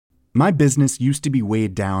My business used to be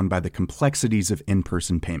weighed down by the complexities of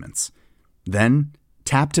in-person payments. Then,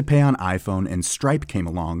 Tap to Pay on iPhone and Stripe came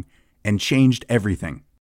along and changed everything.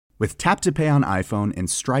 With Tap to Pay on iPhone and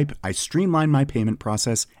Stripe, I streamlined my payment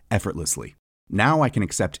process effortlessly. Now I can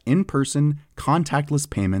accept in-person, contactless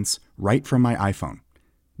payments right from my iPhone.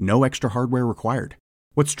 No extra hardware required.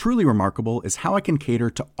 What's truly remarkable is how I can cater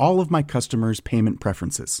to all of my customers' payment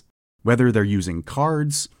preferences. Whether they're using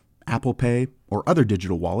cards, Apple Pay, or other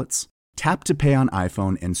digital wallets, Tap to Pay on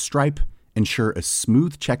iPhone and Stripe ensure a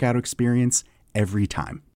smooth checkout experience every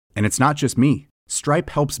time. And it's not just me. Stripe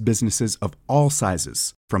helps businesses of all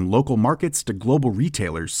sizes, from local markets to global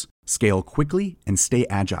retailers, scale quickly and stay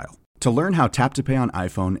agile. To learn how Tap to Pay on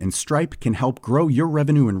iPhone and Stripe can help grow your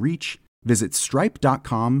revenue and reach, visit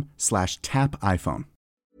stripe.com/tapiphone.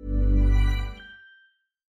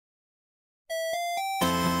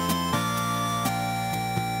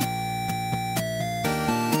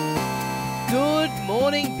 Good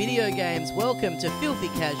morning, video games. Welcome to Filthy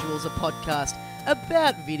Casuals, a podcast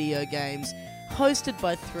about video games, hosted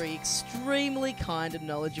by three extremely kind and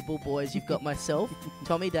knowledgeable boys. You've got myself,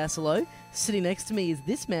 Tommy Dasilo. Sitting next to me is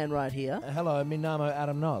this man right here. Hello, Minamo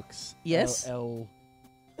Adam Knox. Yes? No,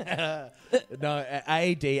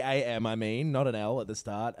 A-D-A-M, I mean, not an L at the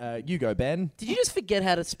start. You go, Ben. Did you just forget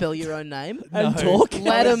how to spell your own name? No. talk?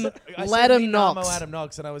 Ladam Knox. Minamo Adam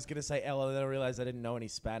Knox, and I was going to say L, and then I realized I didn't know any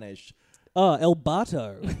Spanish. Oh, El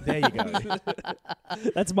Bato. There you go.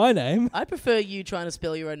 That's my name. I prefer you trying to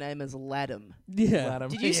spell your own name as Ladam. Yeah.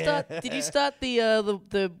 Ladam. Did you start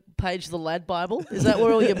the page of the Lad Bible? Is that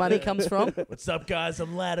where all your money comes from? What's up, guys?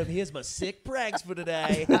 I'm Ladam. Here's my sick pranks for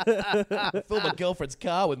today. Fill my girlfriend's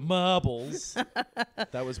car with marbles.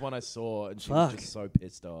 That was one I saw, and she was just so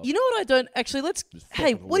pissed off. You know what I don't actually?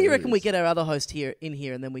 Hey, fucking what do you reckon we hilarious. get our other host in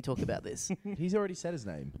here, and then we talk about this? He's already said his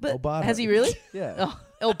name. But El Bardo. has he really? Yeah. Oh,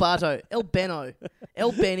 El Bato, El Benno,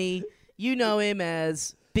 El Benny. You know him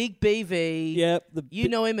as Big BV. Yep. You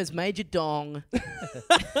know him as Major Dong.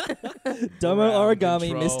 Domo Ground Origami,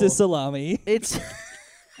 control. Mr. Salami. It's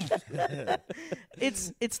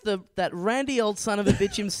that randy old son of a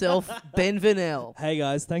bitch himself, Ben Vanel. Hey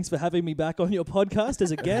guys, thanks for having me back on your podcast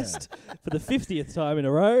as a guest for the 50th time in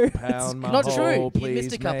a row. Pound my not hole, true. You please,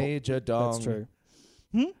 missed a couple. Major Dong. That's true.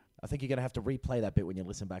 I think you're going to have to replay that bit when you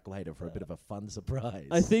listen back later for a bit of a fun surprise.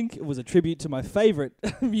 I think it was a tribute to my favourite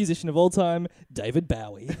musician of all time, David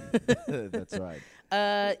Bowie. That's right.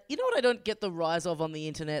 You know what I don't get the rise of on the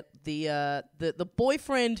internet? The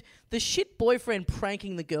boyfriend, the shit boyfriend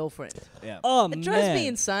pranking the girlfriend. Yeah. Oh, It drives man. me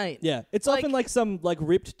insane. Yeah, it's Like- often like some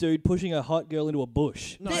ripped dude pushing a hot girl into a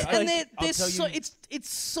bush. No, They're I'll tell so you- it's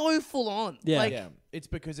so full on. Yeah. Like Yeah, it's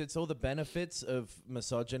because it's all the benefits of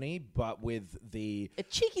misogyny, but with the a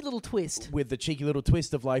cheeky little twist. cheeky little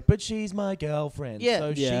twist of like, but she's my girlfriend, Yeah.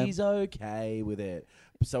 so Yeah. she's okay with it.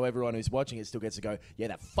 So everyone who's watching it still gets to go, yeah,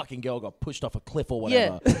 that fucking girl got pushed off a cliff or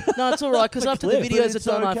Yeah, whatever. no, it's all right because after the cliff. videos But are it's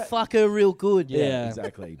done, I okay. fuck her real good. Yeah.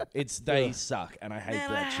 Exactly. They suck, and I hate Man,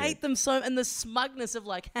 that I shit. hate them so, and the smugness of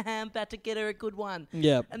like, haha, I'm about to get her a good one.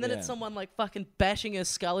 Yeah. And then Yeah. it's someone like fucking bashing her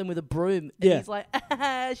skull in with a broom. And Yeah. he's like,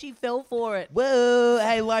 she fell for it. Whoa,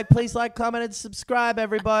 hey, please comment, and subscribe,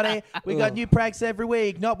 everybody. We got new pranks every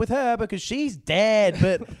week. Not with her because she's dead,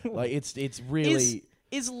 but like it's really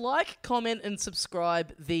Is like, comment, and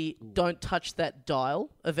subscribe the don't touch that dial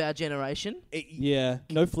of our generation? Yeah,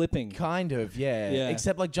 no flipping. kind of, yeah. Yeah.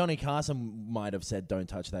 Except like Johnny Carson might have said, "Don't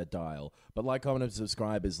touch that dial," but like, comment, and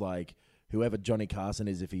subscribe is like whoever Johnny Carson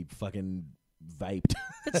is if he fucking vaped.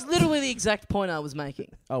 That's literally the exact point I was making.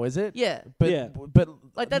 Oh, is it? Yeah. But Yeah. but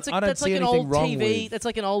Like that's I don't like see an anything old wrong TV. with- That's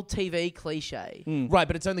like an old TV cliche. Right,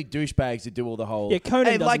 but it's only douchebags who do all the whole. Yeah, Conan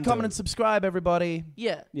hey, doesn't do comment, it. and subscribe, everybody.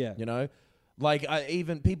 Yeah. Yeah. You know, like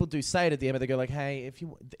even people do say it at the end, but they go like, "Hey, if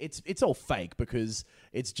you," it's all fake because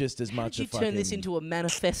it's just as How much. did you a turn this fucking- into a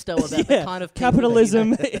manifesto about the Yeah, kind of people that you capitalism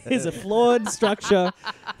know? is a flawed structure.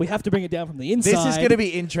 We have to bring it down from the inside. This is going to be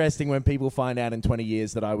interesting when people find out in 20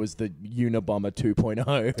 years that I was the Unabomber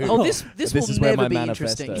 2.0. Oh, this will is where never my be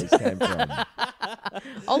manifestos interesting. came from.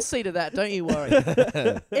 I'll see to that. Don't you worry.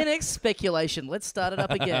 NX speculation. Let's start it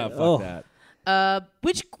up again. Fuck Oh. that.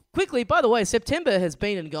 Which quickly, by the way, September has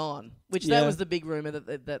been and gone. Which that Yeah. was the big rumor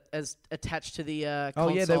that as attached to the Oh, yeah, they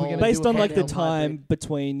were console. gonna based do a on like the handheld time hybrid.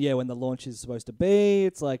 between when the launch is supposed to be.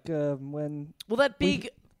 It's like when Well, that big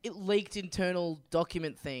it leaked internal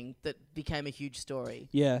document thing that became a huge story.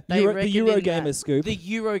 the They reckoned in Eurogamer that- scoop. The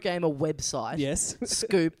Eurogamer website. Yes.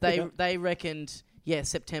 Scoop. They reckoned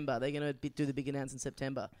September. They're going to do the big announce in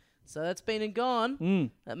September. So that's been and gone.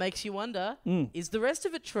 That makes you wonder, is the rest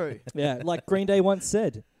of it true? Yeah, like Green Day once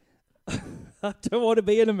said, I don't want to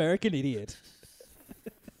be an American idiot.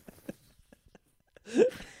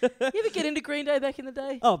 You ever get into Green Day back in the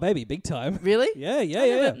day? Oh, baby, big time. Really? Yeah. I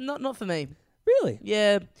never- Not for me. Really?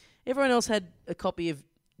 Yeah. Everyone else had a copy of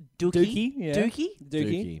Dookie. Dookie, yeah. Dookie?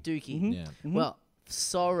 Dookie. Dookie. Yeah. Well,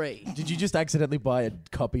 sorry. Did you just accidentally buy a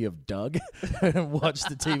copy of Doug and watch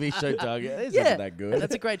the TV show Doug? It isn't Yeah. that good.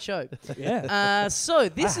 That's a great show. Yeah. So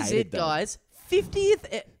this I is hated it, Doug. guys.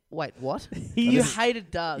 50th. Wait, what? You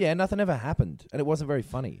hated Doug. Yeah, nothing ever happened, and it wasn't very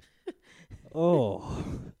funny. Oh.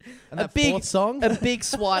 And A that big- fourth song, A big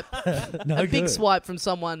swipe. no a big good. swipe from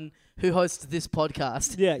someone who hosts this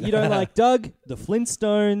podcast. Yeah, you don't like Doug, the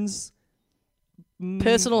Flintstones.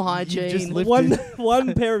 Personal You just hygiene. lifted-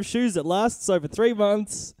 One pair of shoes that lasts over 3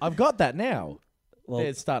 months. I've got that now. Well,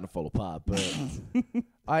 It's starting to fall apart,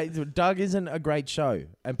 but Doug isn't a great show,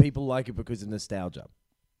 and people like it because of nostalgia.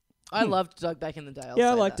 I loved Doug back in the day.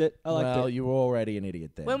 yeah, I liked it. I liked well, it. you were already an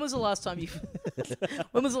idiot then. When was the last time you?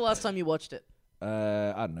 When was the last time you watched it?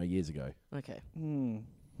 I don't know, years ago. Okay.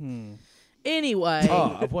 Hmm. Anyway,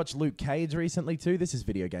 Oh, I've watched Luke Cage recently too. This is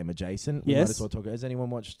video game adjacent. We Yes. might as well talk. Has anyone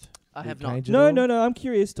watched? I Luke have not. Cage at No, all? no. I'm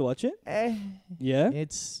curious to watch it. Yeah.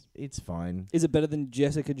 It's fine. Is it better than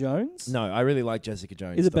Jessica Jones? No, I really like Jessica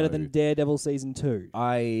Jones. Is it better though. than Daredevil season 2?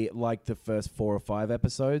 I liked the first 4 or 5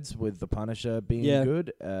 episodes with the Punisher being Yeah.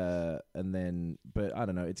 good, and then, but I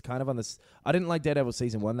don't know. It's kind of on this. I didn't like Daredevil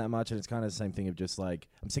season 1 that much, and it's kind of the same thing of just like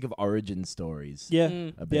I'm sick of origin stories. Yeah.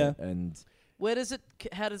 A bit, Yeah. and where does it?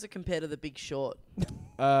 How does it compare to The Big Short?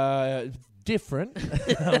 different.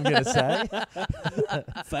 I'm gonna say.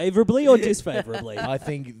 Favorably or disfavorably? I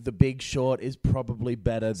think The Big Short is probably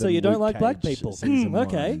better than. So you don't Luke like black Cage people? season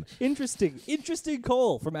Okay. 1. Interesting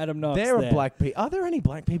call from Adam Knox. There are there. black people. Are there any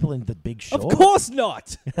black people in The Big Short? Of course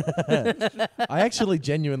not. I actually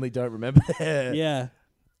genuinely don't remember. Yeah.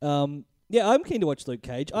 Yeah, I'm keen to watch Luke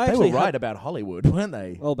Cage. I They actually were right have- about Hollywood, weren't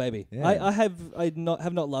they? Oh baby, Yeah. I have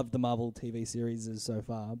not loved the Marvel TV series so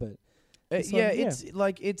far, but so, Yeah, yeah. it's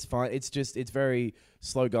like it's fine. It's just it's very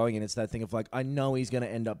slow going, and it's that thing of like I know he's going to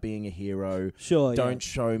end up being a hero. sure. Don't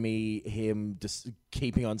show me him just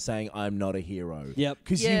keeping on saying I'm not a hero. Yep.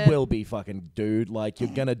 Because Yeah. you will be fucking dude. Like you're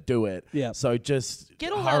gonna do it. Yep. So just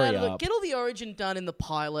Get all that hurry out of up. Get all the origin done in the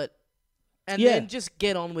pilot, and Yeah. then just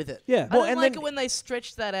get on with it. Yeah. I Well, don't and like then- it when they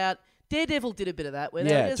stretched that out. Daredevil did a bit of that, where they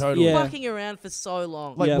Yeah, were just totally. Yeah. fucking around for so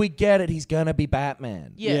long. Like Yep. we get it. He's gonna be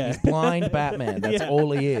Batman. Yeah. He's blind Batman. That's Yeah.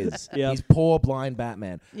 all he is. Yep. He's poor blind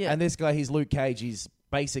Batman. Yeah. And this guy, he's Luke Cage. He's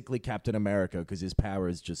basically Captain America because his power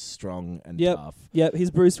is just strong and Yep. tough. Yep.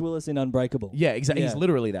 He's Bruce Willis in Unbreakable. Yeah, exactly. He's Yeah.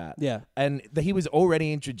 literally that. Yeah. And he was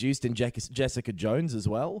already introduced in Jessica Jones as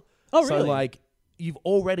well. Oh, So really? like you've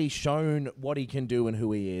already shown what he can do and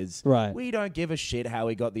who he is. Right. We don't give a shit how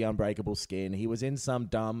he got the unbreakable skin. He was in some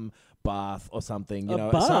dumb bath or something, you A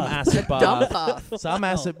know, bath? some acid Dumb bath. bath. Some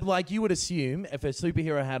acid, like you would assume if a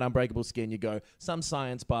superhero had unbreakable skin, you go, some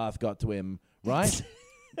science bath got to him, right?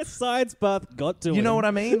 Science bath got to You him. know what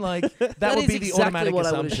I mean? Like that would is be the exactly automatic what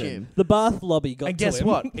I would assumption. assume. The bath lobby got And to guess him.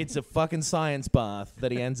 what? It's a fucking science bath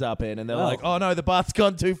that he ends up in, and they're Oh. like, "Oh no, the bath's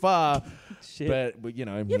gone too far." Shit. But you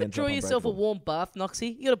know, You ever draw yourself a warm bath,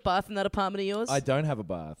 Noxie? You got a bath in that apartment of yours? I don't have a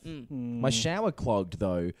bath. My shower clogged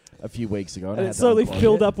though a few weeks ago, and I And had it's to slowly unclog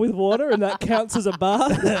filled it. up with water, and that counts as a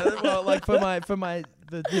bath Well, like for my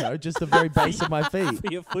just the very base of my feet.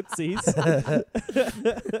 for your footsies.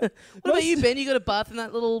 What about you, Ben? You got a bath in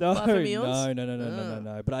that little No, bathroom of yours?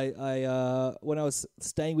 no. But I when I was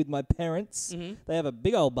staying with my parents, Mhm. they have a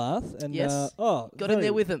big old bath, and Yes. Got in very-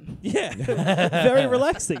 there with them. Yeah, very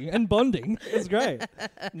relaxing and bonding. It was great.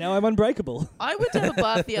 Now I'm unbreakable. I went to have a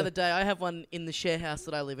bath the other day. I have one in the share house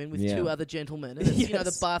that I live in with Yeah. two other gentlemen. And it's, you know, the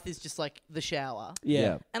Yes. bath is just like the shower.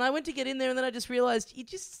 Yeah. And I went to get in there, and then I just realized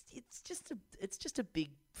it's just a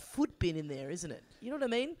big foot bin in there, isn't it? You know what I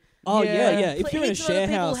mean? Oh Yeah. yeah. If you're in a Heaps of other share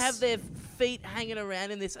people house, have their feet hanging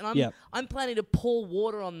around in this, and Yep. I'm planning to pour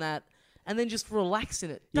water on that and then just relax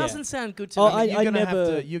in it. Yeah. Doesn't sound good to Oh, me. You're gonna never-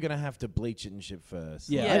 have to you're gonna have to bleach it and shit first.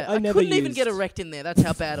 Yeah. I I never couldn't even get used- erect in there. That's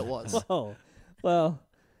how bad it was. Oh, well,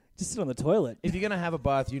 just sit on the toilet. If you're gonna have a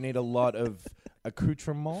bath, you need a lot of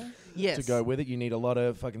accoutrement Yes. to go with it. You need a lot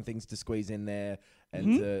of fucking things to squeeze in there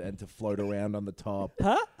and to float around on the top.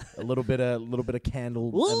 Huh? A little bit of candle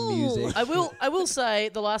Ooh. and music. I will say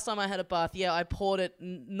the last time I had a bath, I poured it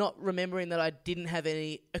not remembering that I didn't have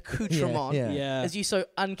any accoutrement, Yeah. Yeah. as you so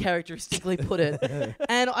uncharacteristically put it.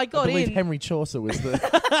 And I I got believe in. Henry Chaucer was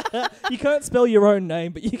the You can't spell your own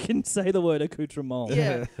name, but you can say the word accoutrement.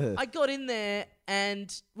 Yeah, I got in there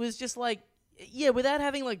and was just like, without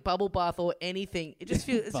having like bubble bath or anything, it just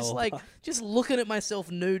feels it's just Bubble like bath. just looking at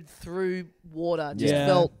myself nude through water just Yeah.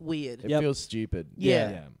 felt weird. It Yep. feels stupid.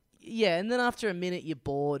 Yeah. Yeah, and then after a minute you're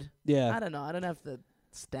bored. I Yeah. don't know. I don't have the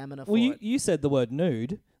stamina for Well, it. you said the word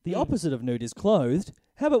nude. The opposite of nude is clothed.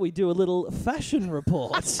 How about we do a little fashion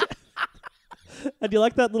report? And you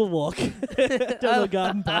like that little walk down the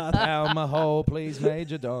garden path? Down my hole, please,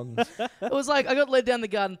 Major Dong. It was like I got led down the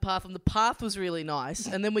garden path, and the path was really nice.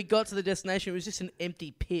 And then we got to the destination; it was just an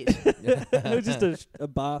empty pit. It was just a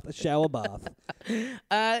bath, a shower bath.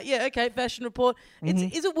 Yeah, okay. Fashion report.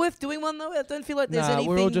 Is it worth doing one though? I don't feel like there's Nah, anything.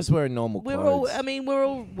 we're all just wearing normal We're clothes. all. I mean, we're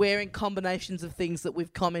all wearing combinations of things that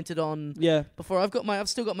we've commented on Yeah. before. I've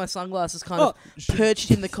still got my sunglasses kind of perched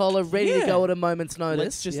in the collar, ready to go at a moment's notice.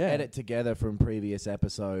 Let's just Yeah. edit together from previous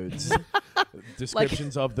episodes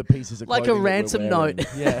descriptions of the pieces of like a clothing that we're ransom wearing. note.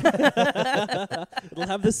 Yeah. It'll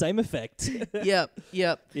have the same effect. Yep.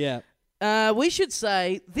 Yeah. We should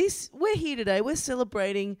say this. We're here today. We're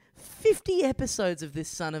celebrating 50 episodes of this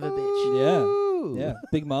son of a bitch. Yeah. Yeah.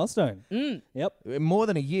 Big milestone. Yep. More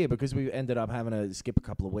than a year because we ended up having to skip a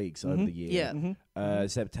couple of weeks over the year. Yeah.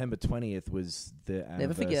 September 20th was the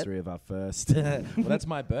Never forget. anniversary of our first. Well, that's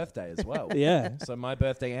my birthday as well. Yeah. So my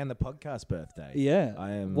birthday and the podcast birthday. Yeah.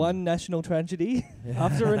 I am One national tragedy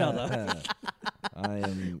after another. I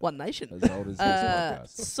am One nation. as old as this podcast.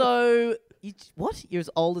 So, what? You're as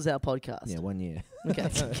old as our podcast. Yeah, 1 year. Okay.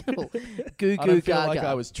 Cool. Goo I goo don't feel gaga. like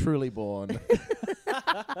I was truly born.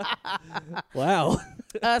 Wow.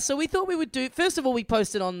 So we thought we would do. First of all, we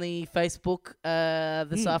posted on the Facebook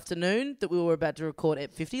this afternoon that we were about to record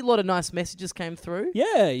at 50. A lot of nice messages came through. Yeah.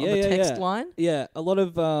 On Yeah. the Yeah. text yeah. line. Yeah, a lot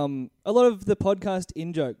of the podcast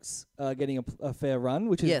in jokes are getting a fair run,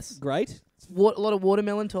 which is Yes. great. A lot of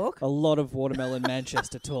watermelon talk. A lot of watermelon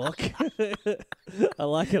Manchester talk. I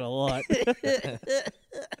like it a lot.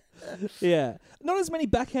 Yeah, not as many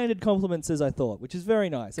backhanded compliments as I thought, which is very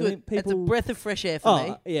nice. I Good. think It's a people. breath of fresh air for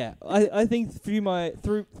me. Yeah, I think through my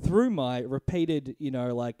repeated,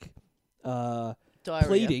 Diarrhea.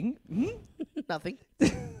 pleading. Nothing.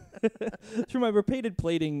 Through my repeated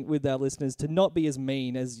pleading with our listeners to not be as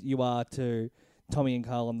mean as you are to Tommy and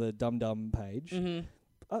Carl on the Dum Dum page.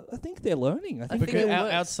 I think they're learning. I think think Because it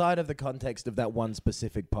works. outside of the context of that one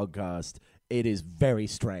specific podcast, it is very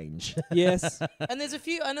strange. yes. And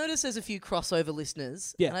I noticed there's a few crossover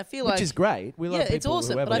listeners. Yeah. And I feel Which like is great. We love yeah, people it's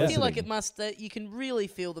awesome. whoever But I are feel like listening. you can really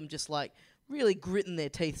feel them just like really gritting their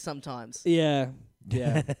teeth sometimes. Yeah.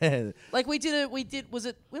 Yeah. Like when was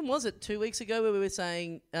it 2 weeks ago where we were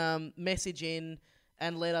saying message in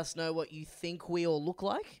and let us know what you think we all look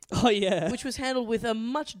like, Oh yeah. which was handled with a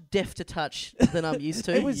much defter touch than I'm used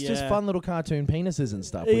to. It was just Yeah. fun little cartoon penises and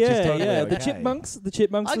stuff. Which is Yeah, totally yeah. okay. The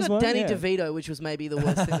chipmunks I was got one. Danny yeah. DeVito, which was maybe the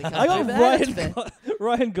worst thing that I came got through.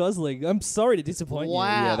 Ryan Gosling. I'm sorry to disappoint you.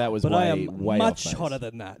 Wow. Yeah, that was But way, I am way much off base. hotter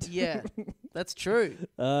than that. Yeah, that's true.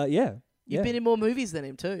 Yeah. You've Yeah. been in more movies than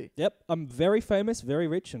him too. Yep. I'm very famous, very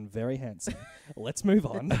rich, and very handsome. Let's move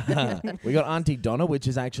on. We got Auntie Donna, which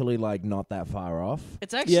is actually like not that far off.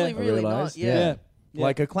 It's actually Yeah. I really not. realised, Yeah. Yeah. Yeah.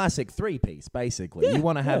 Like a classic three-piece, basically. Yeah, You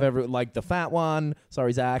want to have yeah. like the fat one.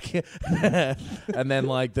 Sorry, Zach. And then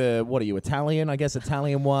like what are you, Italian? I guess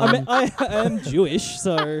Italian one. I mean, I am Jewish,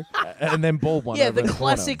 so and then bald one. Yeah, over the in corner.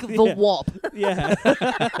 classic The Yeah. Wop. yeah.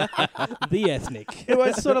 The ethnic. It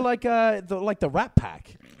was sort of like the Rat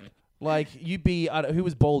Pack. Like you'd be who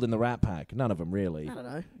was bald in the Rat Pack? None of them really. I don't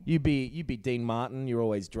know. You'd be Dean Martin. You're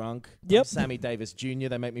always drunk. Yep. I'm Sammy Davis Jr.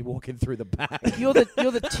 They make me walk in through the back. You're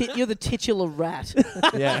the titular rat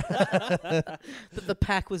Yeah. that the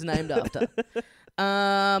pack was named after.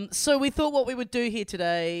 So we thought what we would do here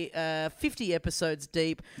today, 50 episodes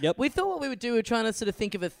deep. Yep. We thought what we would do, we're trying to sort of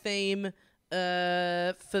think of a theme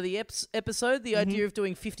for the episode. The idea of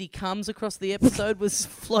doing 50 comes across the episode was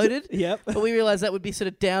floated. Yep. But we realised that would be sort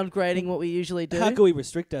of downgrading what we usually do. How can we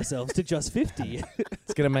restrict ourselves to just 50?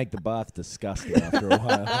 It's gonna make the bath disgusting after a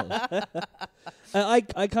while. I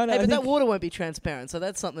kind Hey, of. but that water won't be transparent, so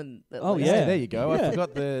that's something. At Oh, least. yeah. There you go. Yeah. I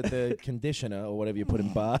forgot the conditioner or whatever you put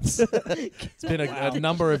in baths. It's been a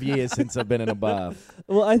number of years since I've been in a bath.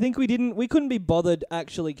 Well, I think we couldn't be bothered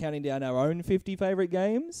actually counting down our own 50 favorite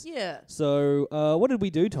games. Yeah. So, what did we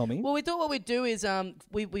do, Tommy? Well, we thought what we'd do is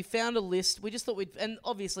we found a list. We just thought and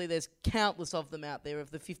obviously there's countless of them out there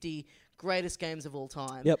of the 50 greatest games of all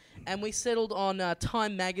time. Yep. And we settled on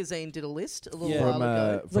Time Magazine did a list a little Yeah. while From,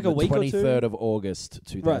 ago. like from a the week or two? 23rd of August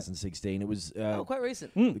 2016. It was Quite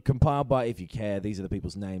recent. compiled by, if you care, these are the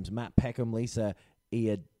people's names: Matt Peckham, Lisa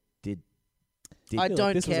Ia I feel don't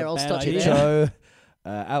like this was care. a I'll bad stop you idea. there. Joe,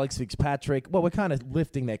 Alex Fitzpatrick. Well, we're kind of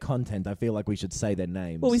lifting their content. I feel like we should say their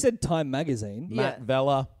names. Well, we said Time Magazine. Yeah. Matt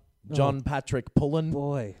Vella, John Patrick Pullen.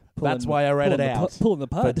 Boy. That's why I read it out. Pulling the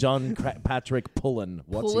For pud. John Patrick Pullen.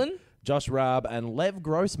 Pullen? Josh Raab and Lev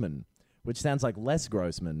Grossman, which sounds like Les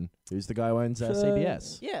Grossman, who's the guy who owns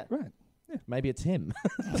CBS. Yeah. Right. Maybe it's him.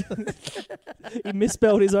 He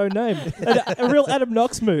misspelled his own name. A real Adam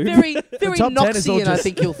Knox move. Very top 10 is all Noxian, I just-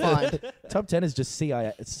 think you'll find. Top 10 is just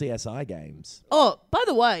CSI games. Oh, by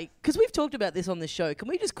the way, because we've talked about this on this show, can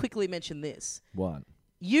we just quickly mention this? What?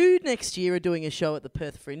 You next year are doing a show at the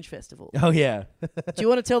Perth Fringe Festival. Oh, yeah. Do you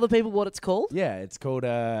want to tell the people what it's called? Yeah, it's called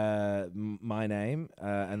My Name,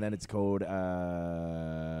 and then it's called...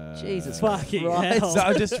 Jesus Fucking Christ. hell. So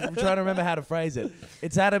I'm just trying to remember how to phrase it.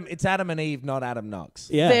 It's Adam and Eve, not Adam Knox.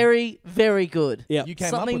 Yeah. Very, very good. Yeah. You came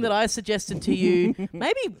up Something with that it. I suggested to you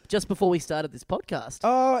maybe just before we started this podcast.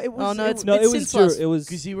 Oh, it was... Oh, no, it's No, it was since true. last- It was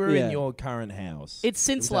Because you were yeah. in your current house. It's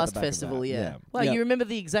since It was at the last back of festival, that, yeah. Well, Yeah. you remember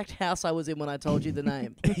the exact house I was in when I told you the name.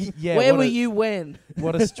 Yeah, Where what were a- you when?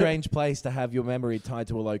 What a strange place to have your memory tied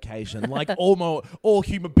to a location, like all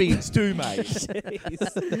human beings do, mate.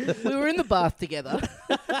 We were in the bath together.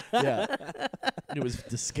 Yeah, it was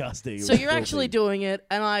disgusting. It So was you're actually filthy. doing it,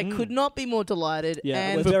 and I could not be more delighted. Yeah,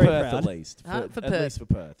 and we're for very Perth proud. at least. For at Perth. least for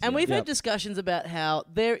Perth. And yeah. we've Yep. had discussions about how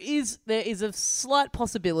there is a slight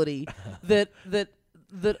possibility that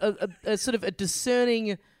a sort of a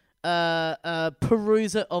discerning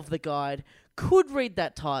peruser of the guide could read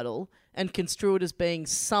that title and construe it as being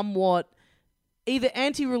somewhat either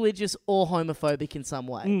anti-religious or homophobic in some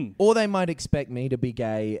way. Or they might expect me to be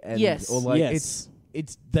gay, and Yes. or like Yes.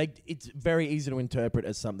 it's very easy to interpret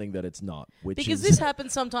as something that it's not. Which Because is this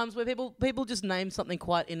happens sometimes where people just name something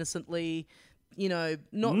quite innocently,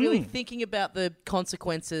 not really thinking about the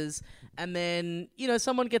consequences, and then,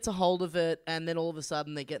 someone gets a hold of it, and then all of a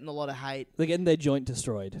sudden they're getting a lot of hate. They're getting their joint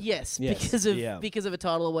destroyed. Yes, Yes. because of a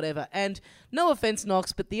title or whatever. And no offense,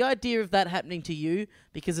 Knox, but the idea of that happening to you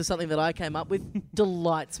because of something that I came up with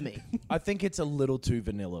delights me. I think it's a little too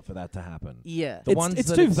vanilla for that to happen. Yeah. The ones It's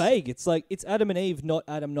that too it's- vague. It's like, it's Adam and Eve, not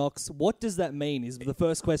Adam Knox. What does that mean is the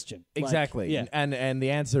first question. Like, Exactly. yeah. And the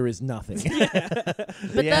answer is nothing. But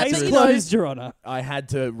The that's, answer Case is- closed, Your Honour. I had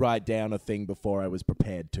to write down a thing before I was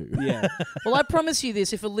prepared to. Yeah. well, I promise you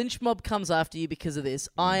this, if a lynch mob comes after you because of this,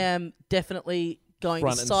 I am definitely going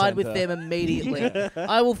Front to and side with centre. them immediately.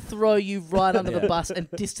 I will throw you right under the Yeah. bus and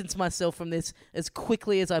distance myself from this as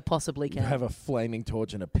quickly as I possibly You can. have a flaming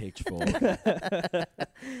torch and a pitchfork.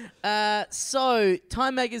 So,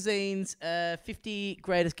 Time Magazine's 50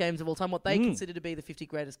 greatest games of all time, what they consider to be the 50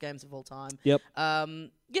 greatest games of all time. Yep.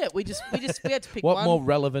 Yeah, we had to pick What one. more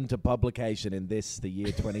relevant to publication in the year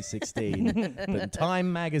 2016 than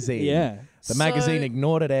Time Magazine? Yeah. The magazine So-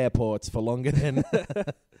 ignored at airports for longer than...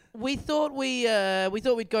 We thought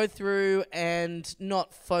we'd go through and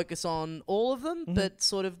not focus on all of them, but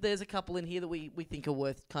sort of there's a couple in here that we think are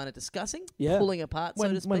worth kind of discussing, Yeah. pulling apart, so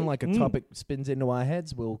to speak. when like a topic spins into our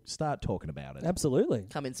heads, we'll start talking about it. Absolutely.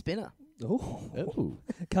 Come in, spinner. Oh, Ooh.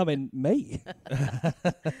 come in me.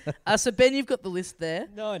 So Ben, you've got the list there.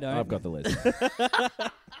 No, no. I've got the list.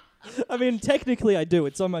 I mean, technically I do.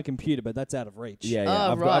 It's on my computer, but that's out of reach. Yeah,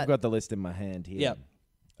 Oh, I've right. got the list in my hand here. Yep.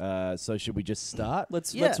 So should we just start?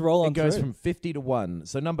 Let's Yeah. roll on It goes through. from 50 to 1.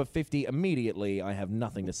 So number 50, immediately, I have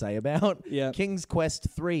nothing to say about. Yeah. King's Quest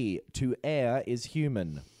 3, To Err is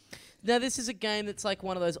Human. Now this is a game that's like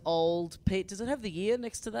one of those old. Does it have the year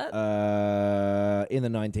next to that? In the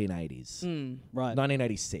 1980s. Right.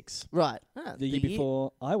 1986. Right. The year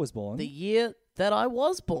before I was born. The year that I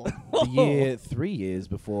was born. The year 3 years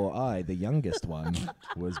before I, the youngest one,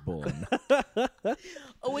 was born.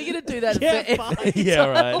 Are we gonna do that? Yeah, for fine. Yeah,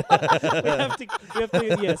 right.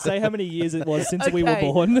 we have to say how many years it was since we were Okay,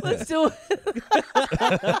 born. Let's do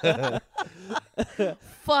it.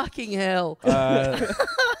 Fucking hell.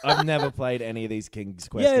 I've never played any of these King's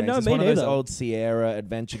Quest Yeah, games. no, It's me one of those neither. old Sierra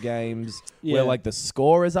adventure games Yeah. where like the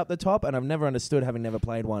score is up the top, and I've never understood, having never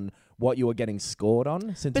played one, what you were getting scored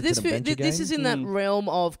on. Since But it's this an adventure this game. is in that realm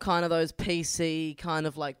of kind of those PC kind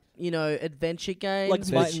of like adventure games. Like Might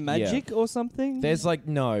There's- and Magic or something? There's like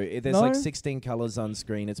there's No? like 16 colors on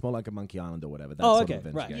screen. It's more like a Monkey Island or whatever. That Oh, sort okay. of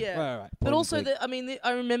adventure Right. game. Yeah. Right. But Point also, and click.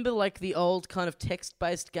 I remember like the old kind of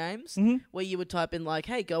text-based games where you would type in like,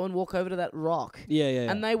 "Hey, go and walk over to that rock,"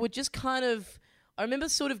 Yeah. and they would just kind of. I remember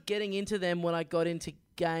sort of getting into them when I got into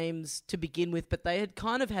games to begin with, but they had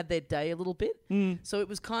kind of had their day a little bit. So it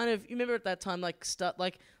was kind of, you remember at that time,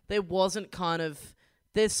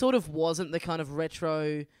 there sort of wasn't the kind of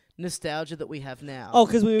retro nostalgia that we have now. Oh,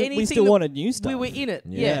 because we Anything still that- wanted new stuff. We were in it,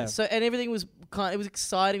 Yeah. yeah. So and everything was it was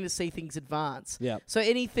exciting to see things advance. Yeah. So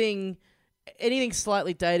anything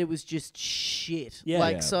slightly dated was just shit. Yeah.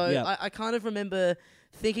 Like Yeah. so, Yeah. I kind of remember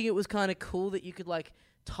thinking it was kind of cool that you could like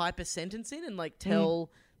type a sentence in and like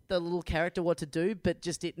tell the little character what to do, but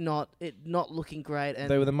just it not looking great.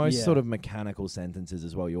 And They were the most Yeah. sort of mechanical sentences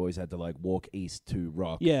as well. You always had to like walk east to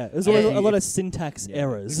rock. Yeah, there's Yeah. a lot of syntax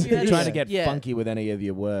errors. If you're trying to Yeah. get Yeah. funky with any of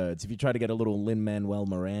your words, if you try to get a little Lin-Manuel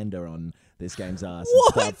Miranda on this game's ass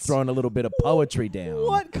What? and start throwing a little bit of poetry down.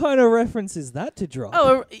 What kind of reference is that to drop?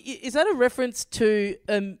 oh, is that a reference to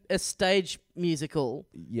a stage musical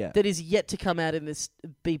Yeah. that is yet to come out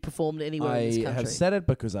be performed anywhere in this I country? have said it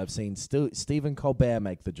because I've seen Stephen Colbert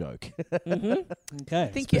make the joke. Okay. I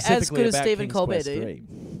think you're as good as About Stephen King's Colbert, Quest dude. 3.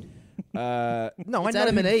 No, It's I know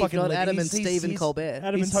Adam and who Eve, fucking not li- Adam and he's- Stephen he's- Colbert.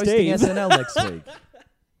 Adam He's and hosting Steve. SNL next week.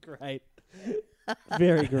 Great.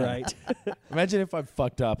 Very great. Imagine if I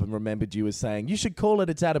fucked up and remembered you as saying, you should call it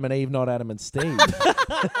It's Adam and Eve, not Adam and Steve.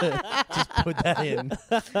 Just put that in.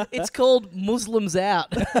 It's called Muslims Out.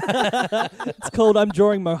 It's called I'm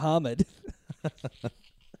Drawing Mohammed.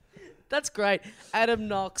 That's great. Adam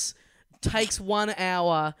Knox takes 1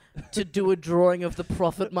 hour to do a drawing of the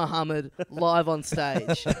Prophet Muhammad live on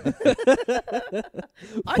stage. I'd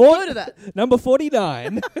go to that. Number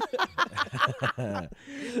 49.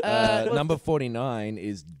 Number 49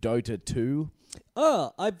 is Dota 2.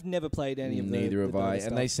 Oh, I've never played any of the Neither have the I. Dota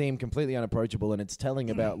And they stuff. seem completely unapproachable, and it's telling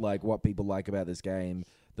about like what people like about this game.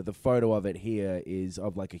 That the photo of it here is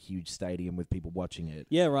of like a huge stadium with people watching it.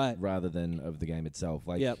 Yeah, right. Rather than of the game itself.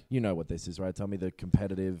 Like, Yep. you know what this is, right? Tell me the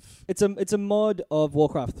competitive It's a mod of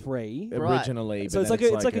Warcraft 3. Right. originally. So but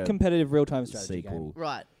it's then like a competitive real-time strategy sequel. game.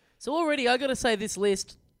 Right. So already I got to say this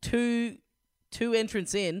list, two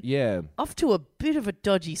entrants in, Yeah. off to a bit of a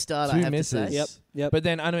dodgy start, I Two have misses. to say. Yep. But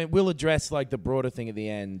then I mean we'll address like the broader thing at the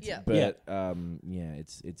end. Yeah. But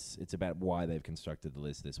it's about why they've constructed the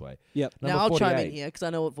list this way. Yep. Number Now I'll chime in 48. here because I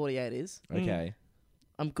know what 48 is. Okay.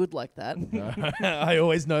 I'm good like that. I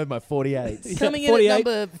always know my 48s. Coming in 48. at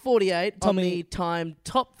number 48 on Tommy- the time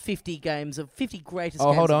top 50 games of 50 greatest Oh,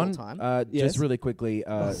 games hold of on. all time. Yes. Just really quickly,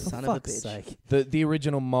 For Son of a fuck's bitch. sake. the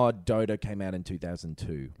original mod Dota came out in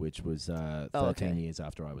 2002, which was 13 okay. years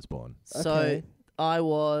after I was born. So Okay. I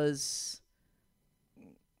was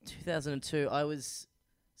 2002. I was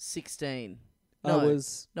 16. No, I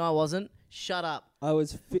was no, I wasn't. Shut up. I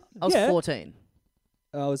was 14.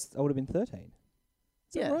 I would have been 13.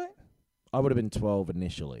 Is Yeah. that right? I would have been 12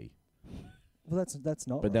 initially, Well, that's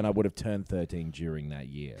not. but then I would have turned 13 during that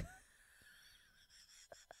year.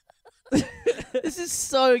 This is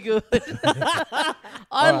so good. I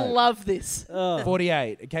Alright. love this. Oh.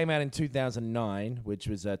 48. It came out in 2009, which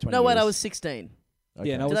was 20 No, wait, years. I was 16. Okay.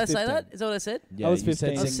 Yeah, no, Did was I say 15. that? Is that what I said? Yeah, I was you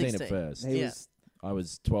said 15. I was 16 at 16. first. He Yeah. was I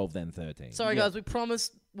was 12, then 13. Sorry, Yeah. guys. We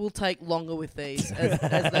promised we'll take longer with these as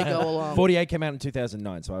they go along. 48 came out in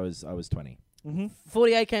 2009, so I was 20.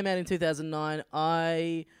 48 came out in 2009.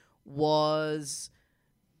 I was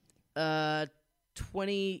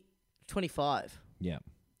 25. Yeah.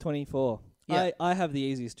 24. Yeah. I have the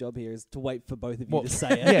easiest job here is to wait for both of you Well, to say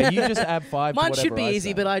it. Yeah, you just add 5 to Mine should whatever be I easy,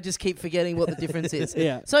 say. but I just keep forgetting what the difference is.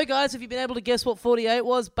 Yeah. So, guys, have you been able to guess what 48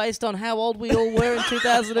 was based on how old we all were in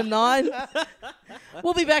 2009?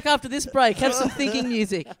 We'll be back after this break. Have some thinking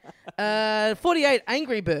music. 48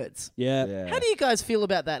 Angry Birds. Yeah. Yeah. How do you guys feel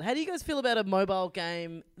about that? How do you guys feel about a mobile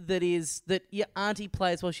game that your auntie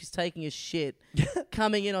plays while she's taking a shit,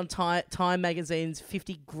 coming in on Time Magazine's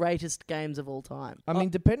 50 greatest games of all time? I mean,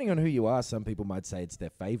 depending on who you are, some people might say it's their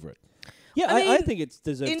favorite. Yeah, I I mean, think it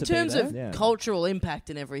deserves in to terms be there. of Yeah. cultural impact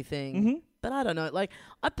and everything. But I don't know.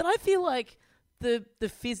 But I feel like the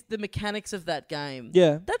mechanics of that game.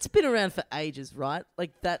 Yeah. That's been around for ages, right?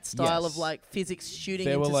 Like that style Yes. of like physics shooting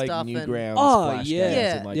There into were like stuff. Newgrounds, Oh, Flash yeah.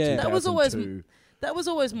 games in like Yeah. That was always 2002. That was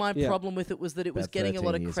always my Yeah. problem with it, was that it was About getting a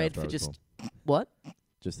lot of 13 years cred after I for was just born. what?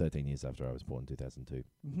 Just 13 years after I was born, 2002,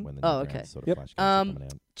 when the Oh, Newgrounds okay. sort of Yep. Flash games were coming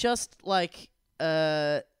out. Just like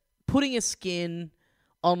putting a skin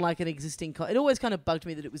on like an existing. It always kind of bugged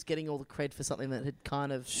me that it was getting all the cred for something that had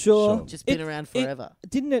kind of Sure. just been It- around it- forever.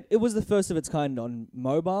 Didn't it? It was the first of its kind on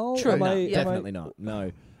mobile. True. Am No, I- yeah. am I- Definitely not.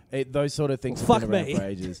 No. Those sort of things Well, have fuck been around me. for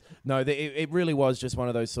ages. No, it really was just one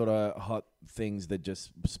of those sort of hot things that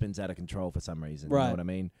just spins out of control for some reason. You Right. know what I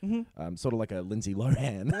mean? Sort of like a Lindsay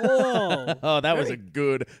Lohan. Whoa. Oh, that was a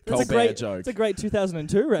good That's Colbert joke. It's a great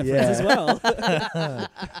 2002 reference Yeah. as well.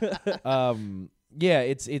 Yeah,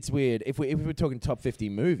 it's weird. If we were talking top 50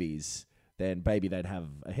 movies, then maybe they'd have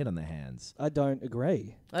a hit on their hands. I don't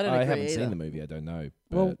agree. I don't agree haven't either. seen the movie. I don't know.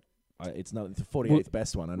 But Well- it's not the 48th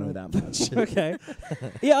best one. I know that much. Okay.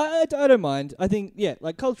 Yeah, I don't mind. I think, yeah,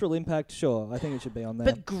 like cultural impact, sure. I think it should be on there.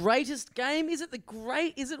 But greatest game? Is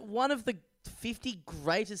it one of the 50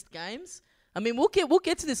 greatest games? I mean, we'll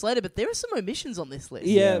get to this later, but there are some omissions on this list.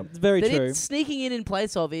 yeah, Yeah. very that true. it's sneaking in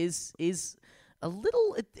place of is a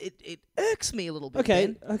little. It irks me a little bit. Okay,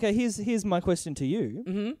 Ben. okay. Here's my question to you.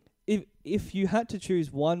 Mm-hmm. If you had to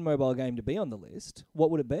choose one mobile game to be on the list,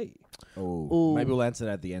 what would it be? Oh, Ooh. maybe we'll answer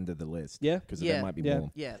that at the end of the list. Yeah? because Yeah. there might be Yeah.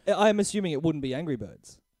 more. Yeah. I'm assuming it wouldn't be Angry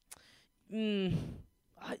Birds.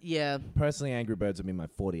 Yeah. Personally, Angry Birds would be my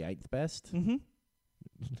 48th best. Mm-hmm.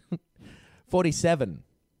 47,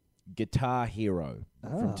 Guitar Hero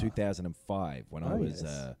from Ah. 2005 when I Oh, was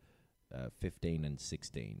yes. 15 and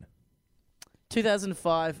 16.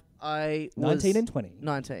 2005. I was 19 and 20.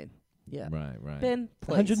 19. Yeah. Right. Ben,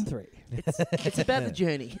 please. 103. It's about the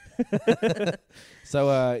journey.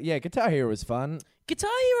 So, yeah, Guitar Hero was fun. Guitar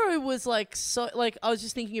Hero was like so. Like I was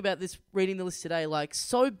just thinking about this, reading the list today. Like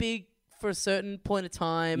so big for a certain point of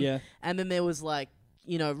time. Yeah. And then there was like,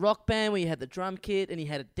 Rock Band where you had the drum kit and you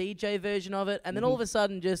had a DJ version of it, and then all of a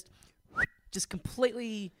sudden just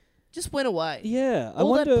completely just went away. Yeah. I All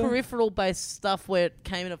wonder. that peripheral based stuff where it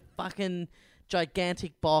came in a fucking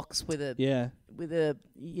gigantic box with a Yeah.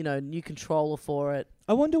 new controller for it.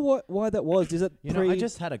 I wonder why that was. Is it I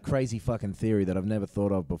just had a crazy fucking theory that I've never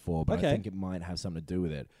thought of before, but Okay. I think it might have something to do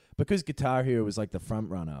with it. Because Guitar Hero was like the front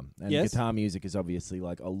runner, and Yes. guitar music is obviously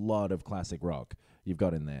like a lot of classic rock you've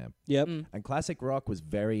got in there. Yep. And classic rock was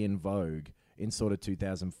very in vogue in sort of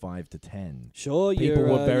 2005 to 10. Sure, People you're,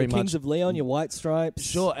 were very your Kings much- of Leon, your White Stripes.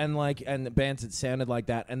 Sure, and the bands that sounded like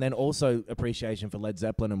that, and then also appreciation for Led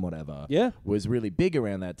Zeppelin and whatever. Yeah. Was really big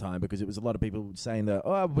around that time because it was a lot of people saying that,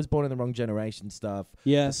 I was born in the wrong generation stuff.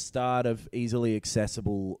 Yeah. The start of easily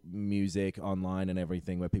accessible music online and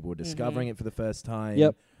everything where people were discovering it for the first time.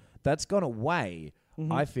 Yep. That's gone away,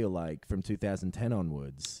 Mhm. I feel like, from 2010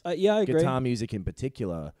 onwards. Yeah, I agree. Guitar music in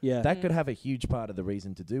particular. Yeah. That could have a huge part of the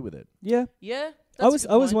reason to do with it. Yeah. Yeah, I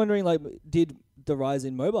was wondering, like, did the rise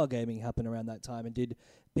in mobile gaming happen around that time, and did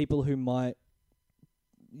people who might,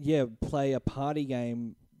 play a party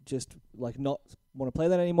game just like not want to play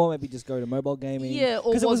that anymore? Maybe just go to mobile gaming. Yeah,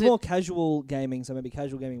 or because it was was it- more casual gaming, so maybe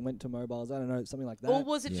casual gaming went to mobiles. I don't know, something like that. Or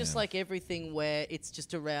was it just Yeah. like everything where it's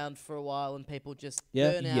just around for a while and people just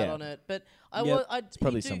Yeah. burn out Yeah. on it? But Yep. It's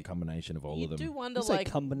probably some combination of all you of them. do wonder, You say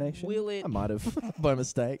like, combination? will it? I might have by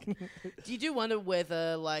mistake. Do you do wonder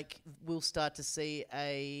whether, like, we'll start to see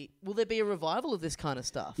will there be a revival of this kind of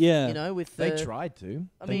stuff? Yeah. With They the, tried to.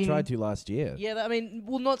 I They mean- tried to last year. Yeah, I mean,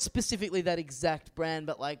 well, not specifically that exact brand,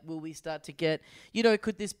 but like, will we start to get?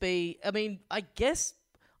 Could this be? I mean, I guess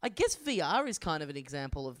VR is kind of an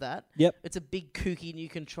example of that. Yep. It's a big kooky new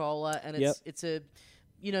controller, and Yep. it's a,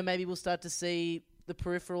 maybe we'll start to see the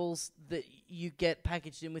peripherals that you get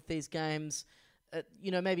packaged in with these games.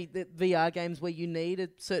 Maybe the VR games where you need a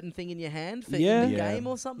certain thing in your hand for Yeah. in the Yeah. game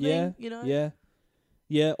or something. Yeah.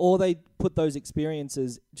 Yeah, or they put those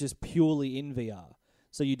experiences just purely in VR.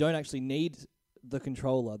 So you don't actually need the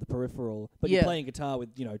controller, the peripheral, but you're Yeah. playing guitar with,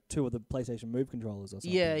 two of the PlayStation Move controllers or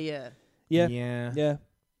something. Yeah. Yeah. Yeah. Yeah.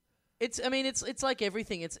 It's like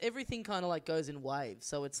everything. It's everything kind of like goes in waves.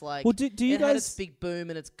 So it's like, Well, do you it had its guys big boom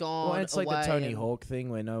and it's gone. Well, it's like the away Tony and- Hawk thing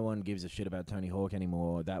where no one gives a shit about Tony Hawk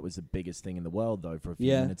anymore. That was the biggest thing in the world, though, for a few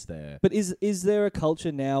Yeah. minutes there. But is there a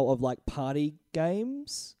culture now of like party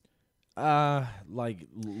games? Like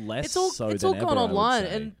less It's all so it's than all ever, gone I would online,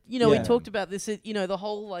 say. and we Yeah. talked about this. The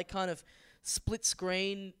whole like kind of split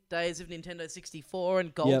screen days of Nintendo 64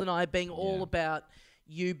 and GoldenEye being all Yeah. about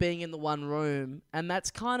you being in the one room, and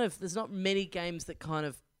that's kind of there's not many games that kind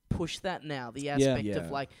of push that now. The aspect Yeah.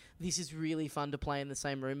 of like this is really fun to play in the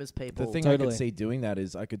same room as people. The thing I Totally. could see doing that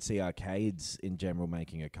is I could see arcades in general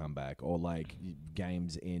making a comeback, or like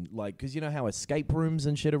games in like because you know how escape rooms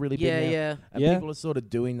and shit are really big yeah, now? yeah. And Yeah. people are sort of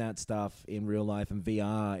doing that stuff in real life, and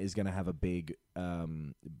VR is going to have a big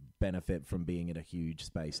benefit from being in a huge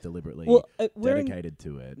space deliberately Well, dedicated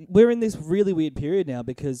to it. we're in this really weird period now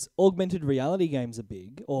because augmented reality games are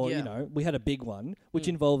big, or Yeah. we had a big one which Mm.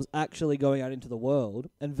 involves actually going out into the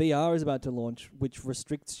world, and VR is about to launch, which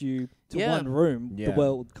restricts you to Yeah. one room. The Yeah.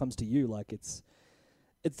 world comes to you. Like it's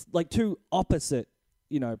like two opposite,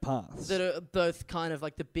 paths, That are both kind of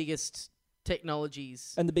like the biggest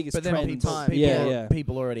technologies. and the biggest But then trends. people, time. people, yeah, al- yeah.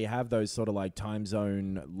 people already have those sort of like time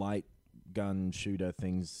zone light gun shooter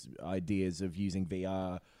things, ideas of using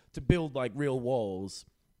VR to build like real walls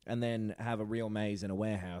and then have a real maze in a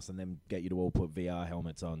warehouse and then get you to all put VR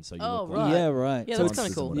helmets on so you Oh, look right. like Yeah, right. Yeah, so that's it's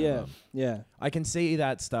kinda cool. whatever. Yeah. I can see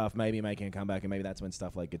that stuff maybe making a comeback, and maybe that's when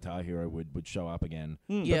stuff like Guitar Hero would show up again.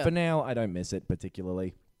 Yeah. But for now, I don't miss it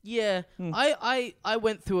particularly. Yeah, Hmm. I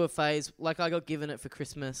went through a phase, like I got given it for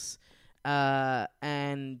Christmas,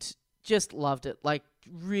 and just loved it. Like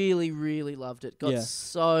really, really loved it. Got Yeah.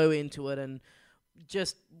 so into it, and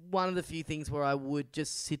just one of the few things where I would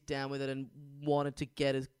just sit down with it and wanted to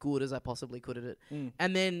get as good as I possibly could at it. Mm.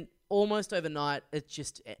 And then almost overnight, it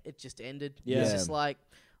just ended. It was Yeah. just like,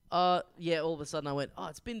 all of a sudden I went,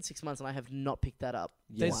 it's been 6 months and I have not picked that up.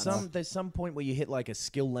 There's once. there's some point where you hit like a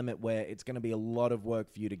skill limit where it's going to be a lot of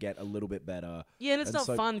work for you to get a little bit better. Yeah, and it's And not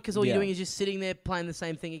so- fun because all yeah. you're doing is just sitting there playing the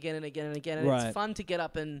same thing again and again and again. And Right. it's fun to get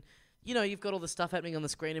up and, you've got all the stuff happening on the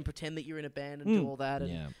screen and pretend that you're in a band and do all that.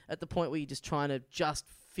 And Yeah. at the point where you're just trying to just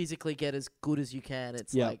physically get as good as you can,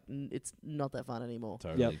 it's Yeah. like, it's not that fun anymore.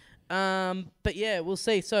 Totally. But yeah, we'll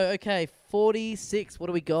see. So, okay, 46. What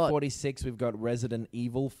do we got? 46, we've got Resident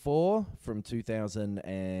Evil 4 from 2000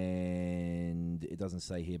 and it doesn't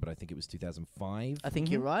say here, but I think it was 2005. I think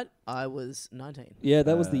you're right. I was 19. Yeah,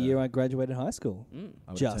 that was the year I graduated high school. I would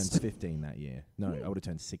have Just. turned 15 that year. No, I would have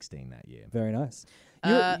turned 16 that year. Very nice.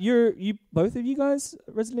 Uh, You both of you guys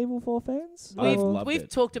Resident Evil 4 fans? I've Or- loved We've it.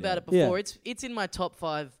 talked about Yeah. it before. Yeah. It's in my top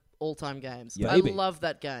 5 all-time games. Yeah. I Maybe. love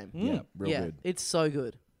that game. Yeah, real yeah, good. it's so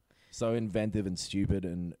good. So inventive and stupid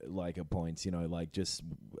and like at points, like just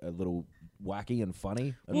a little wacky and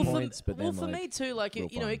funny at points. But then for like, me too, like real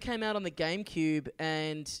fun. it came out on the GameCube,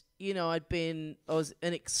 and I was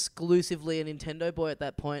an exclusively a Nintendo boy at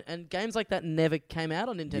that point, and games like that never came out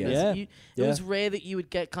on Nintendo. Yeah. So Yeah. it was rare that you would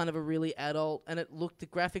get kind of a really adult, and the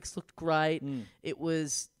graphics looked great. It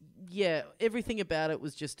was everything about it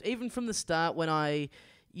was just, even from the start when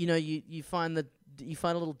you find a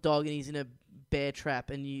little dog and he's in a bear trap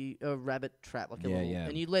and a rabbit trap, like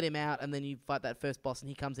and you let him out and then you fight that first boss and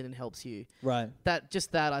he comes in and helps you. Right. That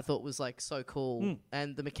I thought was like so cool,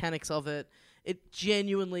 and the mechanics of it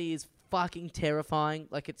genuinely is fucking terrifying.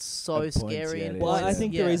 Like it's so At points, scary. yeah, and it Well, is. I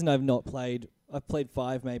think yeah. the reason I've played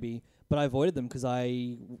 5 maybe, but I avoided them because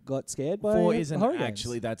I got scared by 4 isn't horror games.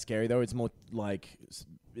 actually that scary though. It's more like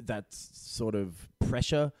that's sort of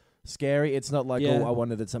pressure scary. It's not like, Yeah. I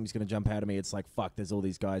wonder that something's going to jump out at me. It's like, fuck, there's all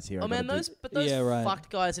these guys here. Oh I man, gotta do- those Yeah, right.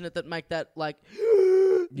 fucked guys in it that make that like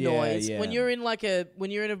Yeah, noise yeah. when you're in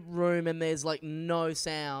a room and there's like no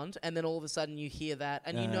sound, and then all of a sudden you hear that,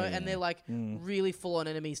 and Ah, and they're like really full on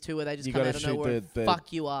enemies too, where they just You come gotta out of shoot nowhere and the-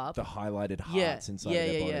 fuck you up. the highlighted Yeah, hearts inside yeah, of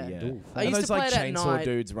their yeah, body. yeah. Yeah. Oof. I And used those to play like it at chainsaw night.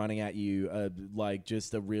 dudes running at you, like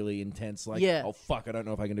just a really intense, like, Yeah. oh fuck, I don't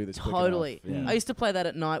know if I can do this. Totally. Quick enough. I used to play that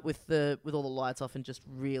at night with all the lights off and just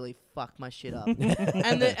really fuck my shit up. and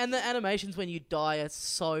the animations when you die are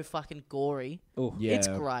so fucking gory. Oh. Yeah, It's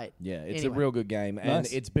great. Yeah, it's Anyway. a real good game, and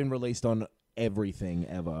Nice. it's been released on everything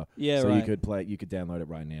ever. Yeah, so you right. could download it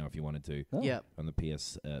right now if you wanted to Oh. Yeah. on the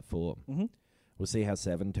PS4. Mhm. We'll see how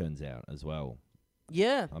 7 turns out as well.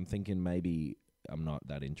 Yeah. I'm thinking maybe I'm not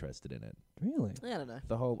that interested in it. Really? I don't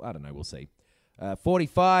know. I don't know. We'll see.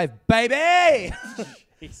 45, baby.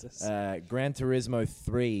 Jesus. Gran Turismo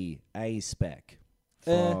 3 A spec.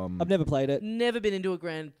 I've never played it. Never been into a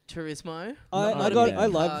Gran Turismo. I Not a big car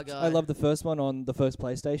loved guy. I loved the first one on the first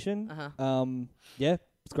PlayStation. Uh-huh. Yeah,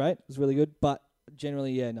 it's great. It's really good, but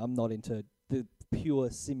generally, I'm not into the pure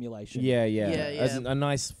simulation. Yeah. Yeah, As yeah. a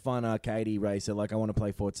nice, fun arcadey racer. Like I want to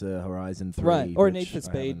play Forza Horizon 3. Right. Or which Need for I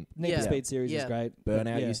Speed. haven't. Need Yeah. for Speed series Yeah. is great.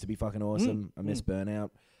 Burnout Yeah. used to be fucking awesome. I miss Burnout.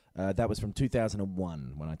 That was from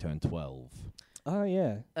 2001 when I turned 12. Oh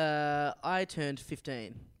yeah. I turned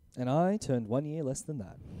 15. And I turned 1 year less than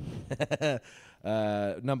that.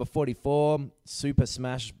 Number 44, Super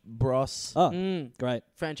Smash Bros. Oh, Mm. great.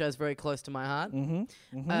 Franchise very close to my heart.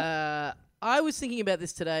 Mm-hmm. I was thinking about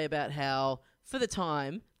this today about how, for the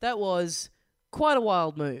time, that was quite a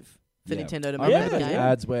wild move for Yeah. Nintendo to I make remember the those game.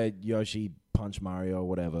 ads where Yoshi punched Mario or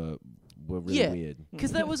whatever were really Yeah. weird.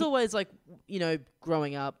 Because that was always like,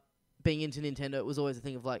 growing up, being into Nintendo, it was always a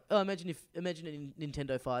thing of like, imagine a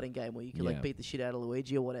Nintendo fighting game where you could Yeah. like beat the shit out of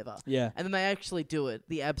Luigi or whatever. Yeah. And then they actually do it,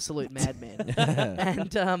 the absolute madman.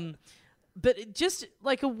 And but it just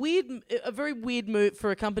like a very weird move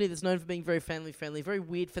for a company that's known for being very family friendly. Very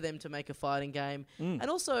weird for them to make a fighting game. And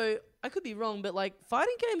also, I could be wrong, but like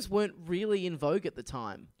fighting games weren't really in vogue at the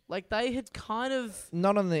time. Like they had kind of,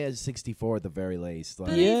 Not on the 64 at the very least. Like,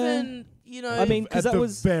 but Yeah. even I mean, because that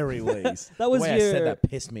was very least. that was the way I your said that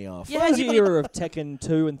pissed me off. Yeah, that was you your got- era of Tekken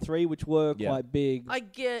 2 and 3, which were Yeah. quite big. I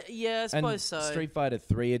suppose And so. Street Fighter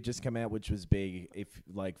 3 had just come out, which was big if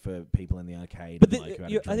like for people in the arcade. but and, like, who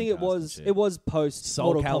had a I think Dreamcast it and was shit. it was post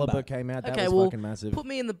Soul Mortal Calibur Kombat. came out. That Okay, was well, fucking massive. Put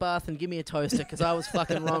me in the bath and give me a toaster because I was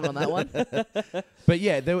fucking wrong on that one. But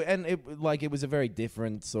yeah, it was a very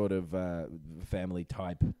different sort of family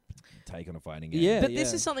type take on a fighting game. Yeah. But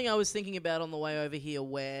this is something I was thinking about on the way over here,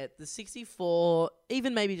 where the 64,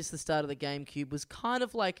 even maybe just the start of the GameCube, was kind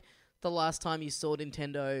of like the last time you saw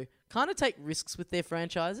Nintendo kind of take risks with their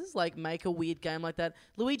franchises, like make a weird game like that.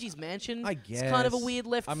 Luigi's Mansion, I guess. it's kind of a weird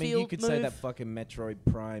left I mean, field you could move. say that fucking Metroid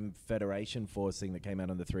Prime Federation Force thing that came out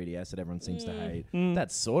on the 3DS that everyone seems to hate.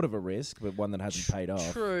 That's sort of a risk, but one that hasn't paid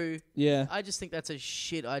off. True. Yeah. I just think that's a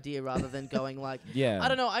shit idea rather than going like, Yeah. I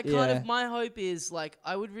don't know. I kind Yeah. of, my hope is like,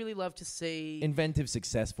 I would really love to see. Inventive,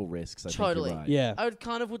 successful risks. I Totally. think you're right.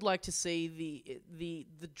 Yeah. I would like to see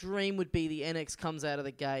the dream would be the NX comes out of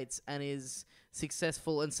the gates and is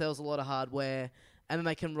successful and sells a lot of hardware, and then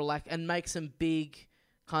they can relax and make some big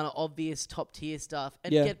kind of obvious top tier stuff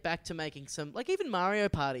and Yeah. get back to making some, like even Mario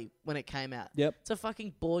Party when it came out. Yep. It's a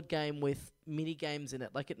fucking board game with mini games in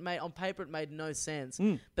it. Like on paper it made no sense,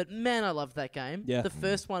 Mm. but man, I loved that game. Yeah. The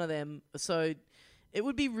first one of them. So it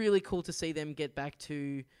would be really cool to see them get back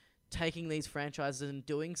to taking these franchises and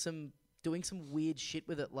doing some weird shit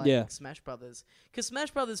with it, like Yeah. Smash Brothers. Because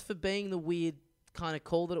Smash Brothers, for being the weird kind of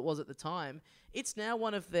call that it was at the time, it's now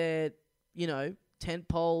one of their,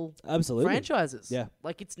 tentpole Absolutely. franchises. Yeah.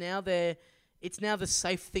 Like it's now the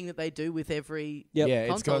safe thing that they do with every Yep. Yeah, it's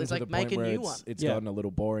console. gotten It's to like the make point a where new one. it's Yeah. gotten a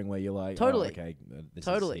little boring where you're like, Totally. oh, okay, this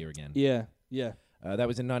Totally. is here again. Yeah. Yeah. That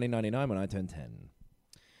was in 1999 when I turned 10.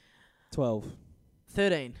 12.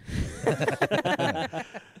 13.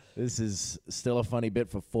 This is still a funny bit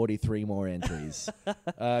for 43 more entries.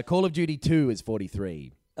 Call of Duty 2 is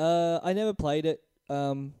 43. I never played it.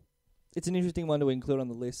 It's an interesting one to include on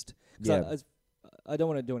the list. 'Cause Yeah. I don't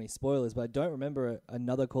want to do any spoilers, but I don't remember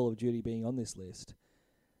another Call of Duty being on this list.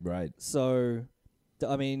 Right. So,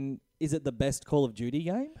 I mean, is it the best Call of Duty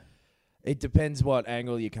game? It depends what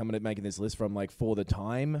angle you're coming at making this list from, like for the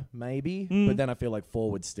time, maybe. But then I feel like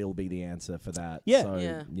 4 would still be the answer for that. Yeah. So,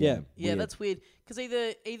 Yeah. Yeah. Yeah, weird. that's weird. Because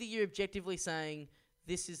either you're objectively saying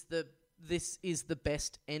this is the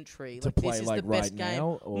best entry, To like play, this is like, the best right game,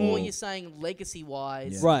 now, or or- you're saying legacy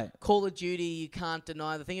wise, Yeah. Right. Call of Duty, you can't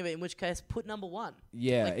deny the thing of it. In which case, put number 1.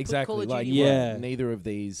 Yeah, Like, put exactly. Call of Like, Duty Yeah. neither of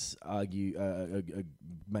these argue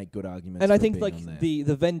make good arguments. And I for think being like on there.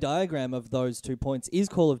 the Venn diagram of those 2 points is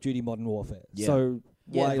Call of Duty Modern Warfare. Yeah. So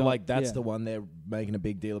Yeah. why I feel like that's yeah. the one they're making a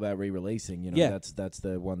big deal about re-releasing. You know, Yeah. that's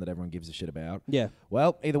the one that everyone gives a shit about. Yeah.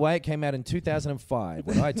 Well, either way, it came out in 2005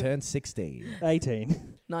 when I turned 16.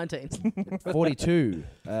 18. 19. 42.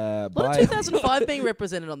 A lot of by 2005 being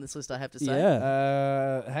represented on this list, I have to say.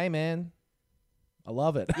 Yeah. hey man, I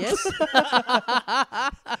love it. Yes.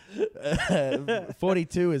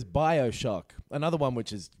 42 is BioShock, another one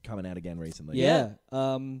which is coming out again recently. Yeah.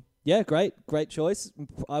 Yeah, great choice.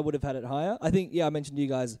 I would have had it higher. I think I mentioned to you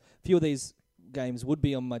guys a few of these games would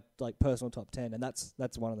be on my like personal top 10, and that's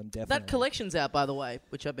one of them definitely. That collection's out, by the way,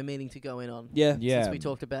 which I've been meaning to go in on. Yeah. Yeah. Since we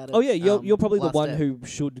talked about it. Oh yeah, you're probably the last one ep. who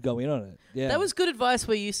should go in on it. Yeah. That was good advice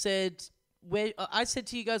where you said, I said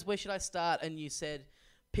to you guys, where should I start? And you said,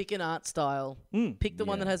 pick an art style. Pick the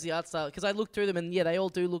one that Yeah. has the art style. Because I looked through them and they all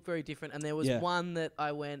do look very different. And there was Yeah. one that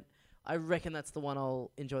I reckon that's the one I'll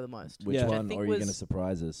enjoy the most. Which Yeah. Which I one, think or are you was going to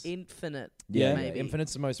surprise us? Infinite. Yeah. maybe.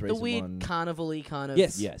 Infinite's the most The recent weird one. carnival-y kind of.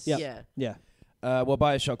 Yes. Yes. Yep. Yeah. Yeah. Well,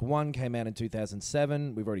 BioShock 1 came out in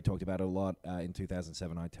 2007. We've already talked about it a lot. In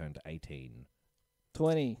 2007, I turned 18.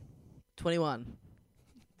 20. 21.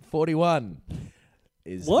 41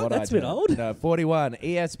 is What? what I That's a bit turned. old. No, 41.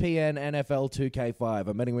 ESPN NFL 2K5.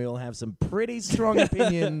 I'm betting we all have some pretty strong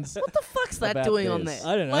opinions. What the fuck's that About doing on this.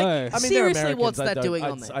 there? I don't Like, know. I mean, they're seriously, Americans. what's that doing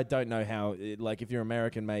on I there? don't know how. Like, if you're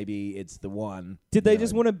American, maybe it's the one. Did they you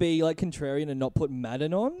just know. want to be like contrarian and not put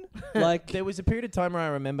Madden on? Like There was a period of time where I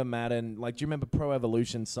remember Madden. Like, do you remember Pro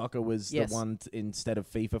Evolution Soccer was Yes. the one instead of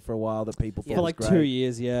FIFA for a while that people Yeah. thought for was like great? 2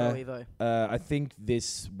 years, Pro yeah. Evo. I think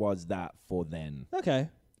this was that for then. Okay.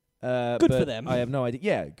 Good Good for them. I have no idea.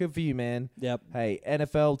 Yeah, good for you, man. Yep. Hey,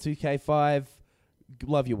 NFL 2K5,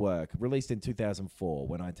 love your work. Released in 2004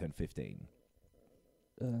 when I turned 15.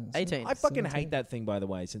 18. I fucking hate that thing, by the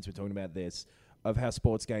way, since we're talking about this, of how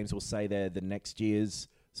sports games will say they're the next year's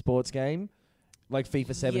sports game. Like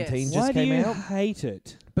FIFA 17 Yes. just Why do came you out. hate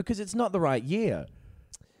it? Because it's not the right year.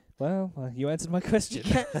 Well, you answered my question.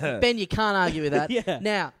 Ben, you can't argue with that. Yeah.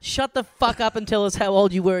 Now, shut the fuck up and tell us how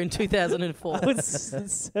old you were in 2004. I was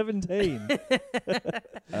 17. Did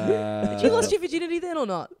you lost your virginity then or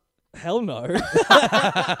not? Hell no.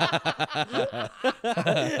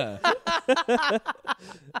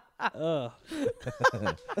 Ugh.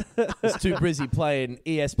 It's too busy playing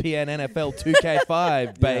ESPN NFL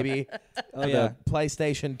 2K5, baby. Oh yeah. The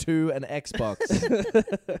PlayStation 2 and Xbox.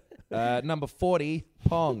 Number 40,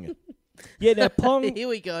 Pong. Yeah. Now Pong. Here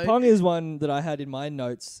we go. Pong is one that I had in my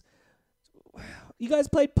notes. You guys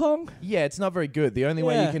played Pong? Yeah, it's not very good. The only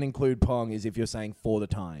way you Yeah. can include Pong is if you're saying for the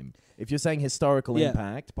time. If you're saying historical Yeah.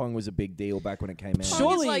 impact, Pong was a big deal back when it came out. Pong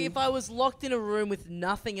Surely- is like if I was locked in a room with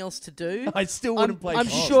nothing else to do. I still I'm, wouldn't play I'm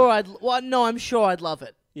Pong. sure I'd. Well, no, I'm sure I'd love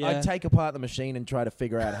it. Yeah. I'd take apart the machine and try to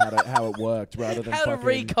figure out how it worked rather than How to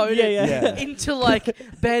fucking... recode Yeah, it yeah. into like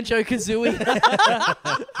Banjo Kazooie.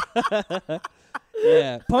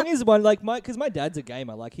 Yeah, Pong is one because my dad's a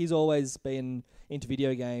gamer. Like he's always been into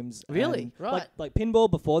video games. Really? and, Right. Like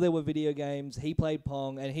pinball before there were video games. He played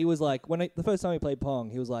Pong, and he was like, the first time he played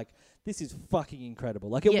Pong, he was like, "This is fucking incredible."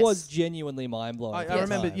 Like it Yes. was genuinely mind blowing. I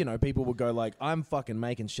remember, people would go like, "I'm fucking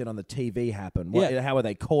making shit on the TV happen." What, Yeah. How are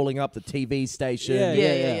they calling up the TV station? Yeah,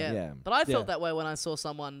 yeah. But I felt Yeah. that way when I saw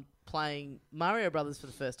someone playing Mario Brothers for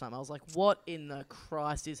the first time. I was like, "What in the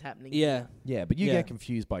Christ is happening?" Yeah, Yeah, but you Yeah. get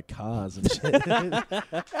confused by cars and shit.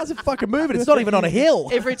 How's it fucking moving? It's not even on a hill.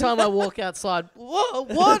 Every time I walk outside, whoa,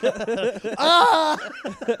 what? The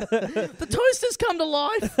toaster's come to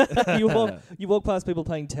life. you walk past people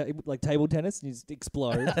playing table tennis, and you just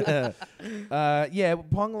explode. Yeah,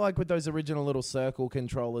 Pong like with those original little circle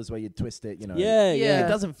controllers where you twist it, Yeah. It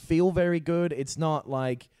doesn't feel very good. It's not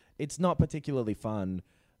particularly fun.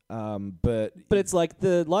 But it's like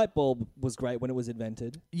the light bulb was great when it was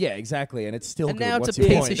invented. yeah, exactly, and it's still And good. now What's it's a your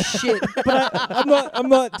piece point? of shit. I'm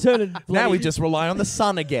not turning. Now we bloody- just rely on the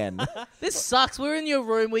sun again. This sucks. We're in your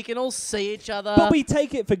room. We can all see each other. But we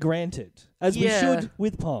take it for granted, as we Yeah. should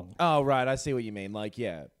with Pong. Oh right, I see what you mean. Like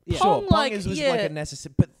yeah, Yeah. sure. Pong, Pong like, was like yeah. a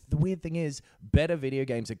necessary. But the weird thing is, better video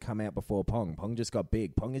games had come out before Pong. Pong just got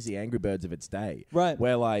big. Pong is the Angry Birds of its day. Right.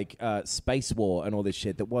 Where like Space War and all this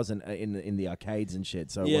shit that wasn't in the arcades and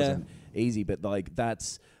shit, so it Yeah. wasn't easy. But like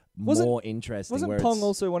that's Wasn't- more interesting. Wasn't where Pong it's,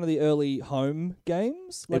 also one of the early home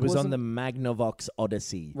games? It was on wasn't- the Magnavox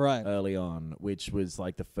Odyssey Right. early on, which was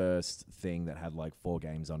like the first thing that had like 4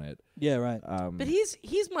 games on it. Yeah, right. But here's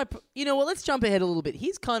my. You know what? Let's jump ahead a little bit.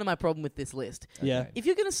 Here's kind of my problem with this list. Yeah. If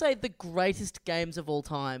you're going to say the greatest games of all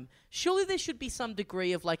time, surely there should be some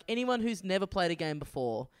degree of like anyone who's never played a game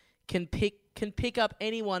before can pick up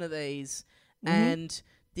any one of these, and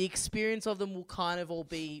the experience of them will kind of all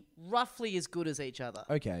be roughly as good as each other.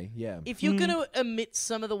 Okay, yeah. If you're going to omit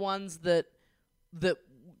some of the ones that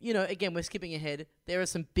again, we're skipping ahead. There are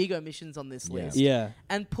some big omissions on this Yeah. list. Yeah.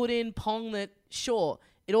 And put in Pong that, sure,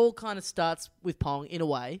 it all kind of starts with Pong in a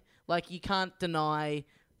way. Like, you can't deny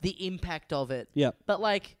the impact of it. Yeah. But,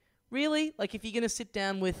 like, really? Like, if you're going to sit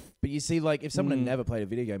down with... But you see, like, if someone had never played a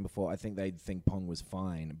video game before, I think they'd think Pong was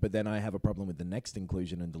fine. But then I have a problem with the next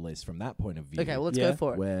inclusion in the list from that point of view. Okay, well, let's Yeah. go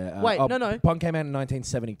for it. Where, Wait, no. Pong came out in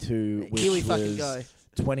 1972, which Here we was fucking go.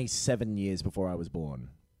 27 years before I was born.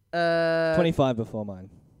 25 before mine.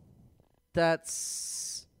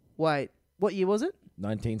 That's... Wait, what year was it?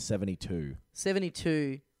 1972.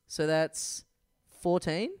 72. So that's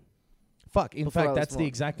 14? Fuck, in Before I fact, was that's the born.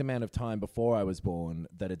 exact amount of time before I was born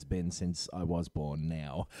that it's been since I was born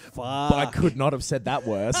now. Fuck. But I could not have said that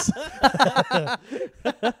worse.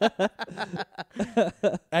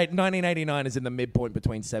 1989 is in the midpoint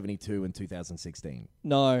between 72 and 2016.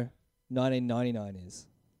 No, 1999 is.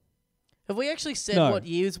 Have we actually said No. what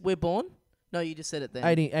years we're born? No, you just said it then.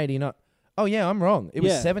 89. Oh, yeah, I'm wrong. It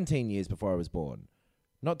was Yeah. 17 years before I was born.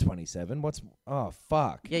 Not 27. Oh,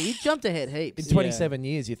 fuck. Yeah, you jumped ahead In heaps. 27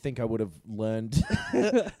 years, you'd think I would have learned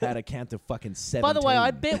how to count to fucking 17. By the way,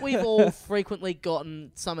 I bet we've all frequently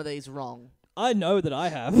gotten some of these wrong. I know that I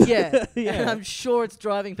have. Yeah. Yeah. And I'm sure it's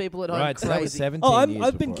driving people at home Right, so that was crazy. 17 Oh, years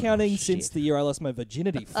I've been before- counting oh, since shit. the year I lost my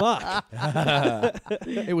virginity. Fuck.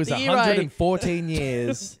 It was The year I- 114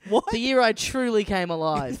 years What? The year I truly came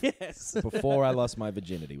alive. Yes. before I lost my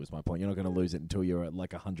virginity was my point. You're not going to lose it until you're at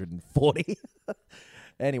like 140.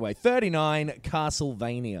 Anyway, 39,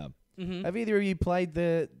 Castlevania. Mm-hmm. Have either of you played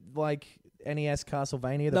the NES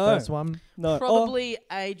Castlevania, the No. first one? No. Probably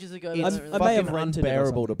ages ago. but It's I don't really I may have fucking rented it or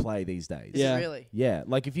unbearable to something. play these days. Yeah. Really? Yeah,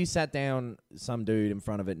 like if you sat down some dude in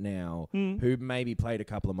front of it now who maybe played a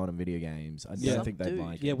couple of modern video games, I Yeah. don't think they'd Some dude.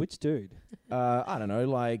 like Yeah, it. which dude? I don't know,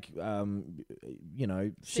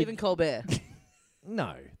 Stephen Colbert.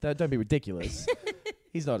 No, don't be ridiculous.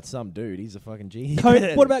 He's not some dude. He's a fucking genius.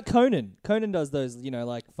 What about Conan? Conan does those,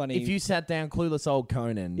 funny. If you sat down clueless old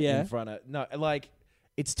Conan Yeah. in front of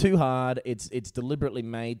it's too hard. It's deliberately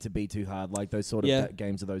made to be too hard, like those sort of Yeah.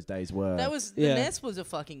 games of those days were. That was the Yeah. NES was a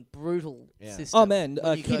fucking brutal Yeah. system. Oh man,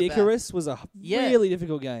 when you Kid go back. Icarus was a Yeah. really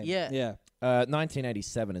difficult game. Yeah. Yeah.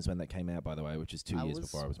 1987 is when that came out, by the way, which is 2 I years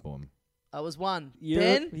was- before I was born. I was one. Year,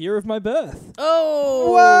 Ben? year of my birth.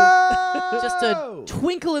 Oh! Whoa! Just a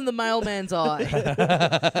twinkle in the mailman's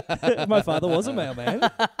eye. My father was a mailman.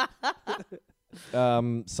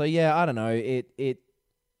 So yeah, I don't know.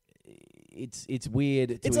 it's weird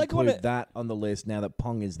to It's like one include of- that on the list now that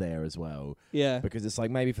Pong is there as well, Yeah. because it's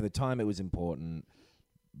like maybe for the time it was important.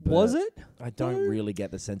 but Was it? I don't No. really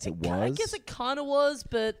get the sense it was. I guess it kind of was,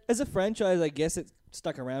 but As a franchise, I guess it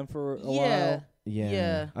stuck around for a yeah. while.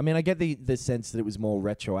 Yeah. I mean, I get the sense that it was more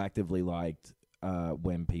retroactively liked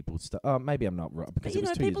when people maybe I'm not right But, because you it was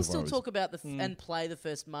know, 2 years people before still I was- talk about Mm. and play the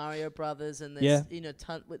first Mario Brothers, and there's Yeah. you know,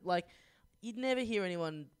 like you'd never hear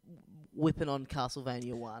anyone whipping on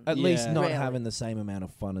Castlevania 1. At least Yeah. not Rarely. having the same amount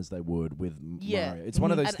of fun as they would with Yeah. Mario. It's one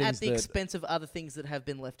of those and things at the that expense of other things that have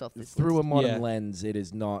been left off this through a list. modern Yeah. lens, it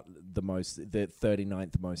is not the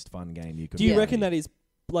 39th most fun game you could. Do you Yeah. reckon that is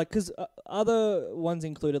like because other ones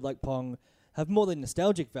included like Pong have more than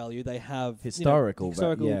nostalgic value? They have Historical,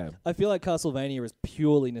 historical. yeah. I feel like Castlevania is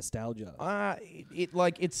purely nostalgia.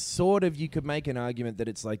 It's sort of, you could make an argument that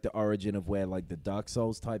it's like the origin of where like the Dark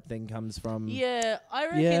Souls type thing comes from. Yeah, I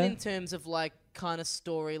reckon Yeah. in terms of like kind of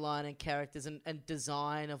storyline and characters and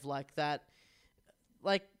design of like that,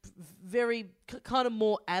 like very kind of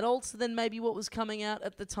more adults than maybe what was coming out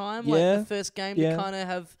at the time. Yeah. Like the first game Yeah. to kind of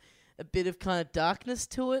have a bit of kind of darkness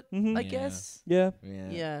to it, Mhm. I Yeah. guess. Yeah,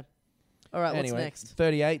 Yeah. All right, Anyway, what's next?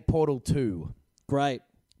 38, Portal 2. great.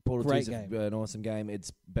 Portal Great 2 is game. an awesome game. It's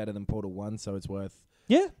better than Portal 1, so it's worth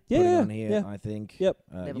Yeah, yeah, putting yeah. on here, yeah. I think. Yep.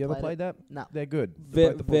 Never You ever played played that? No. They're good. Ve-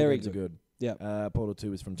 Both the Portal very games are good. Yep. Portal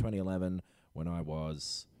 2 is from 2011 when I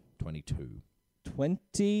was 22.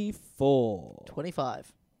 24.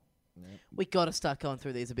 25. We got to start going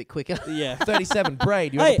through these a bit quicker. Yeah. 37,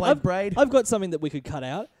 Braid. You Hey, ever played Braid? I've got something that we could cut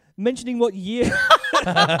out. Mentioning what year,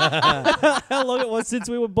 how long it was since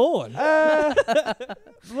we were born.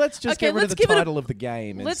 Let's just Okay, get rid of let's the give it a- title of the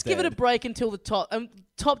game. Let's give it a instead. break until the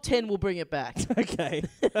top 10 will bring it back. Okay.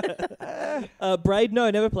 Braid? No,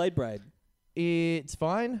 never played Braid. It's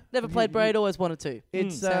fine. Never played Braid, always wanted to.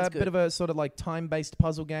 It's Sounds a good. bit of a sort of like time-based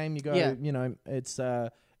puzzle game. You go, Yeah.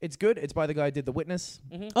 it's good. It's by the guy who did The Witness.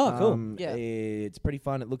 Oh, cool. Yeah. It's pretty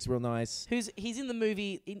fun. It looks real nice. He's in the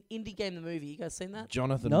movie, in Indie Game the movie. You guys seen that?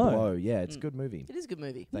 Jonathan No. Blow. Yeah, it's a good movie. It is a good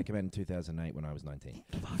movie. That came out in 2008 when I was 19.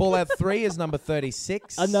 Fallout 3 is number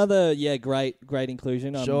 36. Another, great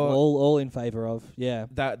inclusion. I'm Sure. all in favor of. Yeah.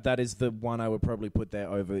 That is the one I would probably put there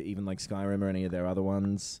over even like Skyrim or any of their other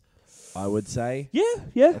ones, I would say. Yeah,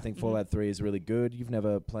 yeah. I think Fallout 3 is really good. You've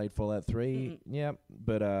never played Fallout 3? Yeah,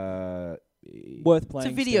 but Worth It's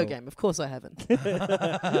playing. a video still. game. Of course I haven't.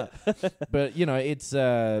 but you know, it's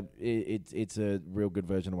a real good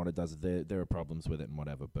version of what it does. There are problems with it and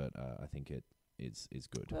whatever, but I think it is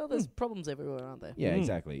good. Well, there's problems everywhere, aren't there? Yeah, Mm.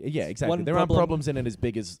 exactly. Yeah, exactly. One There aren't problem- problems in it as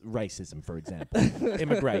big as racism, for example,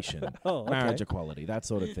 immigration, Oh, okay. marriage equality, that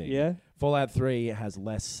sort of thing. Yeah. Fallout 3 has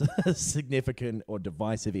less significant or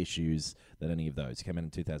divisive issues than any of those. Came out in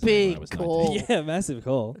 2008 when I Big was call. 19. Yeah, massive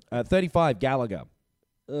call. 35, Gallagher.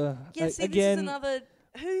 Yeah, see, again, this is another...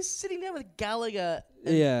 Who's sitting down with Gallagher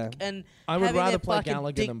and, yeah. and I would having rather their play fucking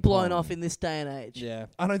Gallagher dick than blown Pong. off in this day and age? Yeah.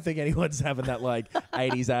 I don't think anyone's having that like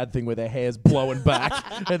 80s ad thing where their hair's blowing back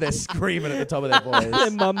and they're screaming at the top of their Their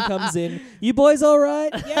voice. mum comes in. You boys all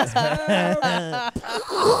right? Yes,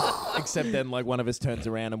 Except then like one of us turns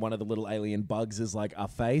around and one of the little alien bugs is like our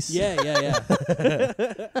face. Yeah.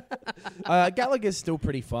 Gallagher's still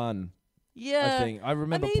pretty fun, Yeah. I think. I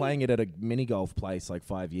remember mean- playing it at a mini golf place like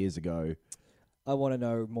 5 years ago. I want to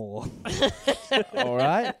know more. All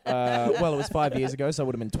right. Well, it was 5 years ago, so I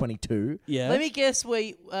would have been 22. Yeah. Let me guess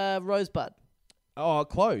where Rosebud. Oh,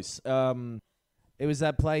 close. It was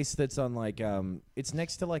that place that's on like it's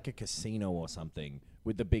next to like a casino or something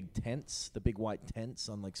with the big tents, the big white tents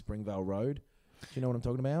on like Springvale Road. Do you know what I'm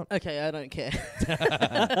talking about? Okay, I don't care.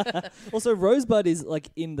 Also, Rosebud is like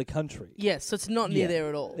in the country. Yes, so it's not near Yeah. there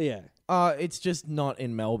at all. Yeah. It's just not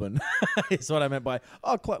in Melbourne. Is what I meant by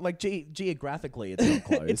like geographically, it's not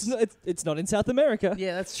close. It's not in South America.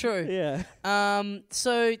 Yeah, that's true. Yeah.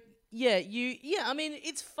 So yeah, I mean,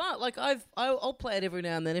 it's fun. Like I'll play it every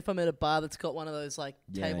now and then if I'm at a bar that's got one of those like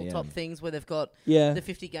Yeah, tabletop yeah. things where they've got Yeah. the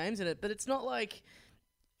 50 games in it. But it's not like,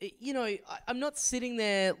 you know, I'm not sitting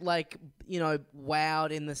there like, you know, wowed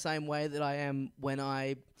in the same way that I am when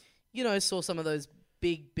I, you know, saw some of those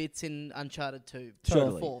big bits in Uncharted 2.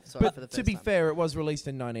 Totally. 4, sorry, But for the first to be time. fair, it was released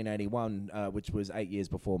in 1981, which was 8 years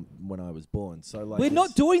before when I was born. So like, We're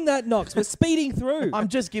not doing that, Knox. We're speeding through. I'm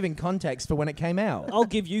just giving context for when it came out. I'll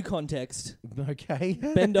give you context. Okay.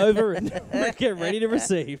 Bend over and get ready to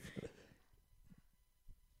receive.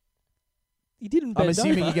 You didn't bend I'm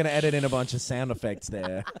assuming over. you're going to edit in a bunch of sound effects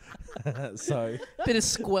there. So Bit of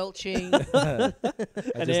squelching. I An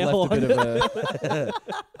just air left a bit of a.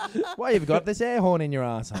 Why you've got this air horn in your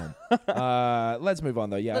asshole? Let's move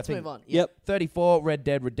on though. Yeah, Let's I think move on. Yeah. Yep. 34, Red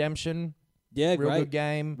Dead Redemption. Yeah, Real great. good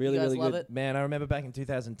game. Really, You guys really love good. it? Man, I remember back in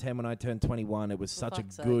 2010 when I turned 21, it was such a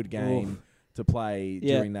fuck's sake. good game to play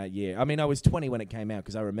Yeah. during that year. I mean, I was 20 when it came out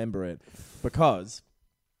because I remember it because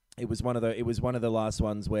it was one of the last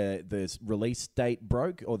ones where the release date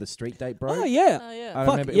broke or the street date broke. Oh, yeah. Oh, yeah. I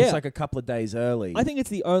Fuck, remember it yeah. was like a couple of days early. I think it's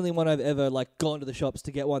the only one I've ever like gone to the shops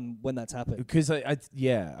to get one when that's happened. Because I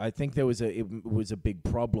think it was a big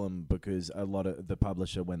problem because a lot of the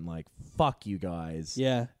publisher went like, "Fuck you guys."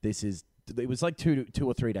 Yeah. It was like two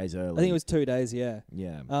or 3 days early. I think it was 2 days, yeah.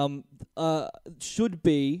 Yeah. Should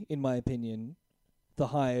be, in my opinion, the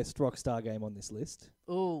highest Rockstar game on this list.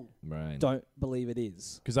 Ooh. Right. Don't believe it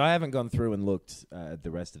is. Because I haven't gone through and looked at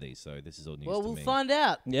the rest of these, so this is all news Well, to we'll me. find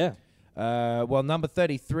out. Yeah. Well, number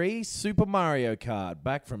 33, Super Mario Kart,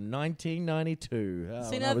 back from 1992.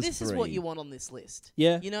 See, now this is what you want on this list.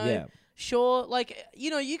 Yeah. You know, Yeah. sure, like, you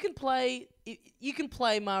know, you can play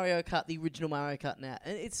Mario Kart, the original Mario Kart now,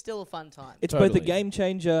 and it's still a fun time. It's both a Totally. game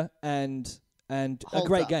changer and a Holds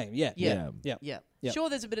great up. game. Yeah. Yeah. Yeah. Yeah. Yep. Sure,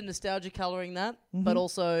 there's a bit of nostalgia colouring that, Mhm. but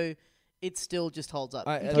also it still just holds up.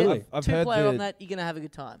 I- You Totally. get I've two heard player on the- that, you're going to have a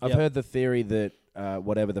good time. I've Yep. heard the theory that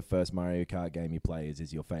whatever the first Mario Kart game you play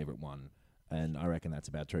is your favorite one. And I reckon that's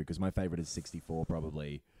about true because my favorite is 64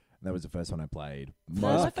 probably. That was the first one I played. No,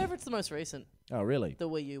 my Most- favourite's the most recent, oh, really? the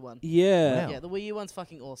Wii U one. Yeah. Wow. Yeah, the Wii U one's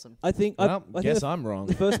fucking awesome. I think Well, I guess think I'm wrong.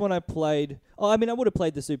 the first one I played. Oh, I mean, I would have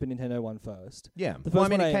played the Super Nintendo one first Yeah. the Well, I first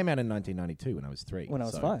mean, one it I- came out in 1992 when I was 3. when I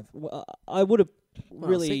was so- 5. Well, I would have When I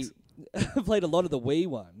was really 6. played a lot of the Wii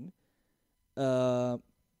one,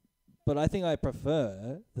 but I think I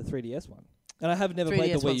prefer the 3DS one. And I have never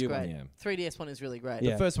played the 3DS Wii one's U great. one. Yeah. 3DS one is really great.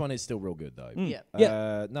 Yeah. The first one is still real good, though. Mm. Yeah.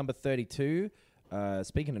 Yeah. Number 32,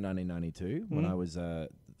 speaking of 1992, when Mhm. I was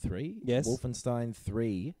 3, Yes. Wolfenstein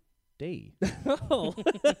 3D. Oh.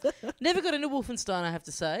 Never got into Wolfenstein, I have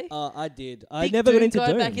to say. I did. I Big never got Doom into guy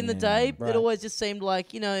Doom. back in the Yeah. day. Right. It always just seemed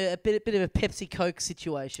like, you know, a bit of a Pepsi Coke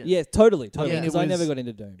situation. Yeah, totally. I mean, Because it I was- never got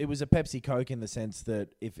into Doom. It was a Pepsi Coke in the sense that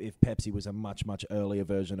if Pepsi was a much, much earlier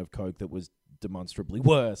version of Coke that was demonstrably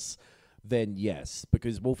worse, then yes,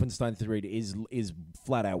 because Wolfenstein 3 is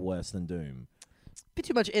flat out worse than Doom. Bit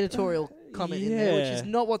too much editorial comment in there, which is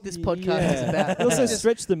yeah. not what this podcast is about. It also It's just-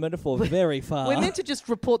 stretched the metaphor very far. we're meant to just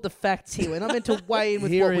report the facts here. We're not meant to weigh in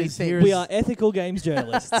with Here what we is- think. here we are ethical games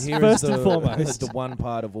journalists, Here is first the, and foremost. the one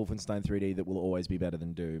part of Wolfenstein 3D that will always be better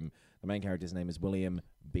than Doom. The main character's name is William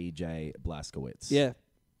B.J. Blazkowicz. Yeah.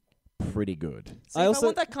 Pretty good. See, I if also- I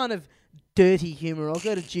want that kind of dirty humour, I'll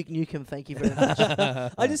go to Duke Nukem, thank you very much.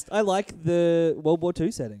 I like the World War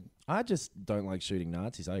II setting. I just don't like shooting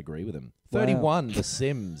Nazis. I agree with him. Wow. 31, The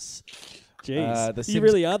Sims. Jeez. The You Sims-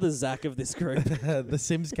 really are the Zack of this group. The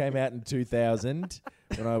Sims came out in 2000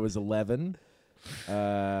 when I was 11.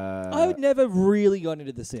 I've never really got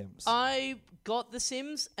into The Sims. I got The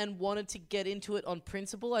Sims and wanted to get into it on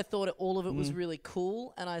principle. I thought all of it was really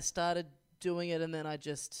cool, and I started doing it, and then I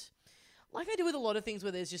just, like I do with a lot of things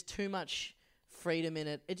where there's just too much freedom in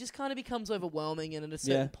it, it just kind of becomes overwhelming, and at a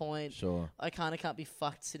certain Yeah. point, Sure. I kind of can't be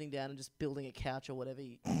fucked sitting down and just building a couch or whatever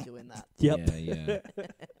you do in that. Yep. Yeah.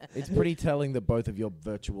 It's pretty telling that both of your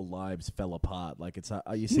virtual lives fell apart. Like it's,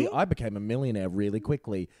 you see, I became a millionaire really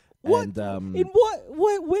quickly. What? And, In what?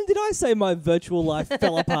 When did I say my virtual life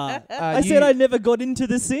fell apart? I you- said I never got into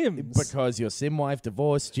The Sims. because your sim wife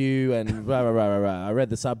divorced you and rah, rah, rah, rah, rah. I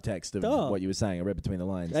read the subtext of Oh. what you were saying. I read between the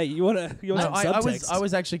lines. Hey, you want No, some I subtext?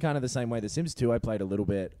 was actually kind of the same way. The Sims 2 I played a little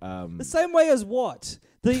bit. The same way as what?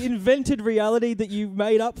 The invented reality that you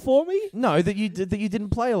made up for me? No, that you didn't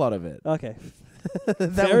play a lot of it. Okay. That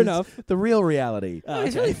Fair was enough. The real reality. Oh,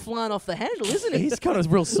 he's really flying off the handle, isn't he? He's got a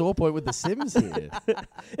real sore point with The Sims here.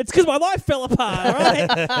 It's because my life fell apart, all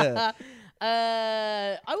right?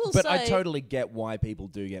 I will But say, I totally get why people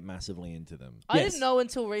do get massively into them. I Yes. didn't know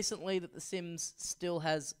until recently that The Sims still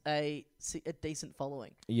has a decent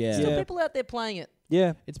following. Yeah. Still Yeah. people out there playing it.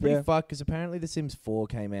 Yeah. It's pretty yeah. fucked because apparently The Sims 4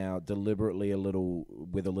 came out deliberately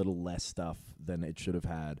with a little less stuff than it should have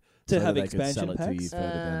had. To so have that they could expansion sell it to you packs? further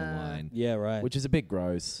down the line. Yeah, right. Which is a bit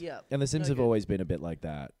gross. Yeah. And The Sims have Okay. always been a bit like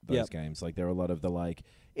that, those Yep. games. Like, there are a lot of the, like,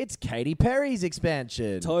 it's Katy Perry's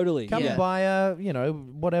expansion. Totally. Come Yeah. and buy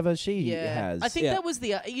whatever she Yeah. has. I think Yeah. that was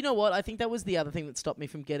the. You know what? I think that was the other thing that stopped me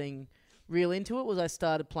from getting real into it. Was I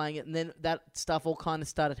started playing it, and then that stuff all kind of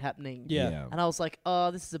started happening. Yeah. And I was like,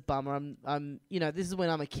 oh, this is a bummer. I'm. This is when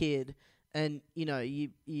I'm a kid, and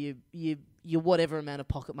you whatever amount of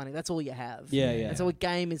pocket money. That's all you have. Yeah, yeah. And so a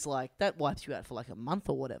game is like that wipes you out for like a month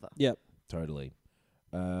or whatever. Yep. Totally.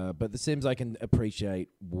 But The Sims, I can appreciate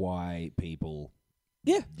why people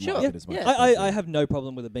Yeah, like sure. it as much Yeah. as they I do. have no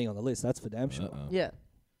problem with it being on the list. That's for damn sure. Uh-oh. Yeah.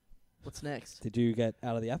 What's next? Did you get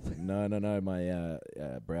out of the app? No. My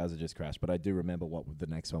browser just crashed, but I do remember what the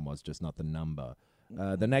next one was, just not the number.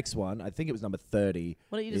 The next one, I think it was number 30.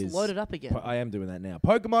 Why don't you just is load it up again? I am doing that now.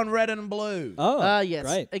 Pokemon Red and Blue. Oh, Yes.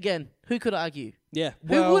 great. Again, who could argue? Yeah.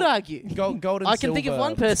 Who would argue? Gold and I can think of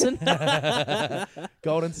one person.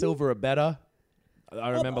 Gold and Silver are better. I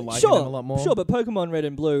remember liking sure, them a lot more. Sure, but Pokemon Red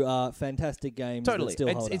and Blue are fantastic games. Totally. That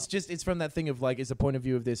still hold It's up. just it's from that thing of like, is the point of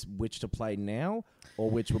view of this which to play now or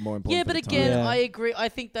which were more important? Yeah, for but the again, time? Yeah. I agree. I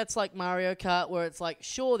think that's like Mario Kart, where it's like,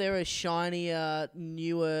 sure, there are shinier,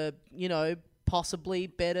 newer, possibly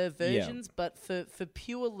better versions, but for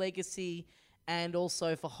pure legacy and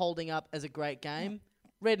also for holding up as a great game,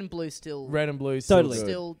 Red and Blue still. Red and Blue Totally.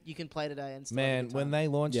 Still, you can play today and still have a Man, good when time. they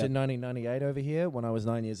launched Yeah. in 1998 over here, when I was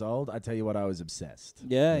 9 years old, I tell you what, I was obsessed.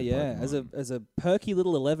 Yeah, with yeah. Pokemon. As a perky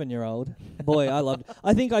little 11-year-old, boy, I loved.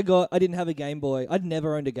 I think I didn't have a Game Boy. I'd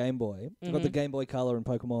never owned a Game Boy. I got the Mhm. Game Boy Color and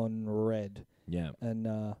Pokemon Red, Yeah.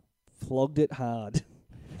 and flogged it hard,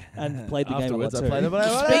 and played the game a lot Afterwards, I too. played it,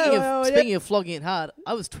 but Speaking of flogging it hard,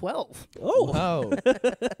 I was 12. Oh,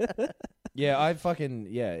 Oh. Yeah,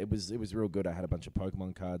 it was real good. I had a bunch of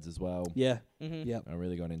Pokemon cards as well. yeah, Mhm. yeah. I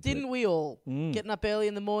really got into Didn't it. we all? Mm. Getting up early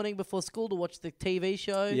in the morning before school to watch the TV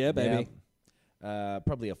show. Yeah, baby. Yeah.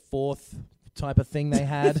 Probably a fourth type of thing they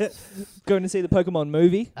had. Going to see the Pokemon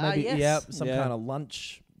movie. Maybe, Yes. yeah, some Yeah. kind of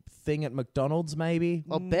lunch thing at McDonald's, maybe.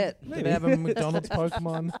 I'll bet. Did they have a McDonald's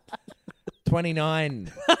Pokemon?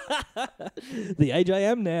 29. The age I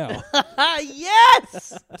am now.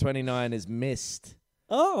 Yes! 29 is Mist,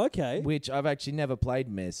 Oh, okay. which I've actually never played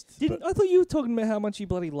Mist. Didn't but I thought you were talking about how much you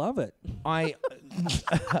bloody love it? I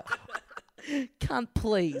Can't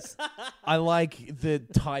please. I like the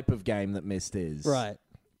type of game that Mist is. Right.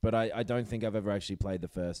 But I don't think I've ever actually played the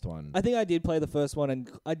first one. I think I did play the first one, and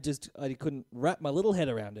I couldn't wrap my little head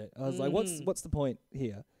around it. I was like, what's the point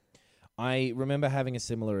here? I remember having a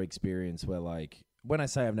similar experience where, like, when I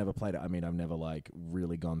say I've never played it, I mean I've never, like,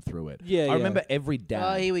 really gone through it. Yeah, I yeah. remember every Oh,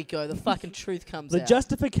 dad. here we go. The fucking truth comes The out.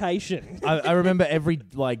 justification. I remember every,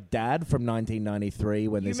 like, dad from 1993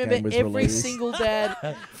 when You this remember game was every released. single dad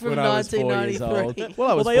from when I was 4 years 1993. old.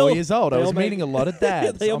 Well, I was they 4 all- years old. I they was all make- meeting a lot of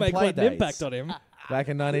dads. they all on make play quite an dates impact on him. back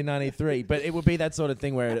in 1993. But it would be that sort of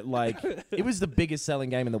thing where, it was the biggest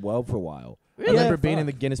selling game in the world for a while. Really? I remember Yeah, it being in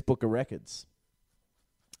the fuck. Guinness Book of Records.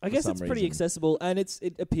 I guess some it's pretty reason. accessible, and it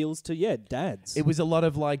appeals to dads. It was a lot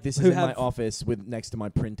of like, this is Who in my have- office with next to my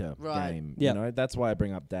printer Right. game. Yeah. You know, that's why I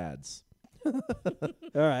bring up dads. All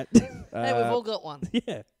right. Hey, we've all got one.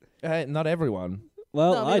 Yeah. Not everyone.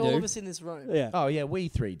 Well, No, I mean, all do. of us in this room. Yeah. Oh yeah, we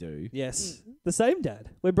three do. Yes. The same dad.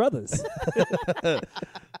 We're brothers.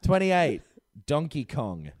 28. Donkey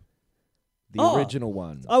Kong. The Oh. original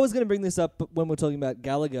one. I was going to bring this up when we're talking about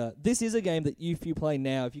Gallagher. This is a game that if you play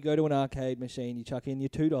now, if you go to an arcade machine, you chuck in your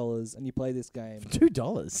 $2 and you play this game.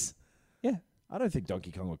 $2? Yeah. I don't think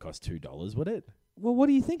Donkey Kong would cost $2, would it? Well, what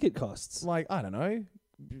do you think it costs? Like, I don't know.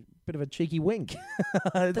 Bit of a cheeky wink.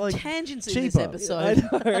 The like tangents in this cheaper. episode.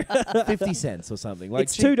 I know. 50 cents or something. Like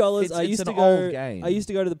It's cheap- $2. It's, I it's used an to go. old game. I used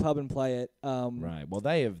to go to the pub and play it. Right. Well,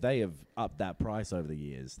 they have upped that price over the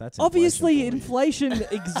years. That's Obviously, inflation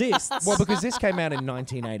inflation exists. for you. Well, because this came out in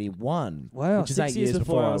 1981. Wow, which is 6 8 years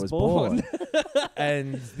before I was born.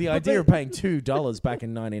 And the idea of paying $2 back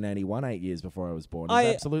in 1981, 8 years before I was born, is I-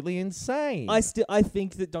 absolutely insane. I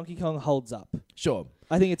think that Donkey Kong holds up. Sure.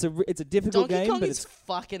 I think it's a difficult Donkey game, Kong but is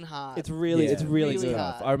fucking hard. it's really Yeah. really Really good.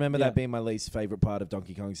 hard. I remember Yeah. that being my least favorite part of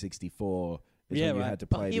Donkey Kong 64. Is Yeah, when you right. had to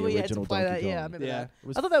play yeah, the where you had to original play Donkey that. Kong. Yeah, I remember Yeah. that. It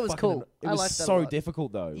was I thought that was fucking- cool. It I was liked that a so lot.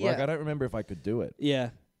 difficult though. Yeah. Like I don't remember if I could do it. Yeah.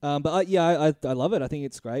 But I love it. I think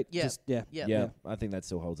it's great. Yeah. Just, yeah. Yeah. Yeah, I think that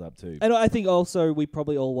still holds up too. And I think also we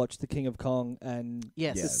probably all watched The King of Kong, and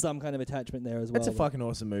Yes. there's some kind of attachment there as well. It's a fucking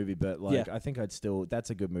awesome movie, but like Yeah. I think that's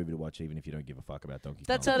a good movie to watch even if you don't give a fuck about Donkey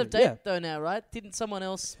That's Kong. out of date Yeah. though now, right? Didn't someone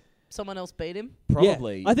else beat him?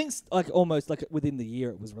 Probably. Yeah. I think almost like within the year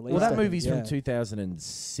it was released. well, I that think, movie's yeah. from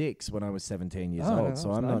 2006 when I was 17 years Oh, no, old, so I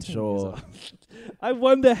was I'm not 19 years sure. old. I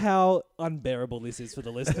wonder how unbearable this is for the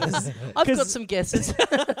listeners. I've 'Cause- got some guesses.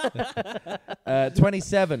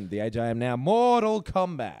 27, the age I am now, Mortal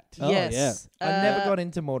Kombat. Oh, yes. I never got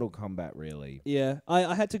into Mortal Kombat really. Yeah,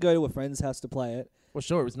 I had to go to a friend's house to play it. Well,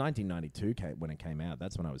 sure, it was 1992 when it came out.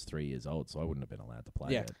 That's when I was 3 years old, so I wouldn't have been allowed to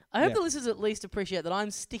play Yeah. it. I hope Yeah. the listeners at least appreciate that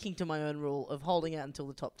I'm sticking to my own rule of holding out until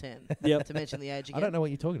the top 10. Yep. To mention the age again. I don't know what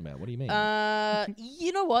you're talking about. What do you mean?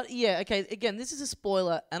 You know what? Yeah, okay. Again, this is a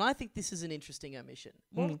spoiler, and I think this is an interesting omission.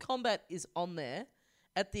 Mortal Kombat is on there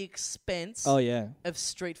at the expense Oh yeah, of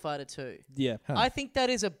Street Fighter 2. yeah, Huh. I think that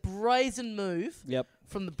is a brazen move yep.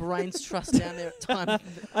 from the Brains Trust down there at Time.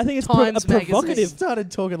 I think it's Times magazine. provocative.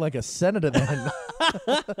 Started talking like a senator then.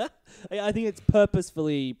 I think it's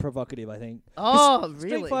purposefully provocative. I think. Oh,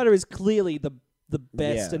 Street really? Fighter is clearly the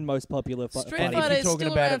best Yeah. and most popular. Street And if Fighter you're is talking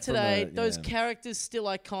still about around it from today. a- Those yeah. characters still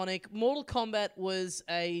iconic. Mortal Kombat was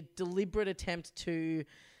a deliberate attempt to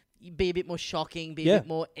be a bit more shocking, be Yeah. a bit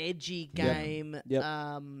more edgy game. Yep.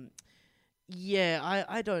 I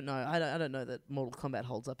don't know. I don't know that Mortal Kombat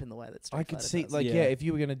holds up in the way that Street I could Fighter see, does. like, Yeah. yeah, if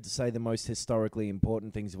you were going to say the most historically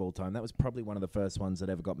important things of all time, that was probably one of the first ones that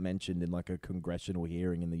ever got mentioned in like a congressional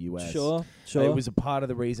hearing in the US. Sure. It was a part of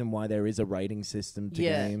the reason why there is a rating system to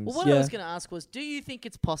games. Well, what I Yeah. was going to ask was, do you think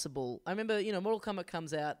it's possible? I remember, Mortal Kombat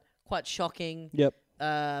comes out quite shocking Yep.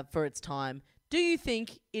 for its time. Do you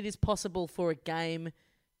think it is possible for a game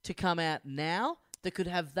to come out now that could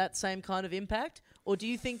have that same kind of impact? Or do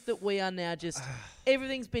you think that we are now just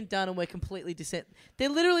everything's been done and we're completely There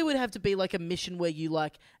literally would have to be like a mission where you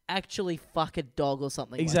like actually fuck a dog or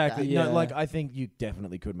something. Exactly. Like that. Yeah. No, like I think you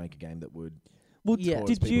definitely could make a game that would. Well, Yeah. cause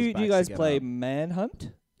did people's you backs guys to get play up.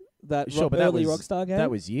 Manhunt? That Sure, but that early was Rockstar game.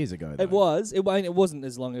 That was years ago. Though. It was. It wasn't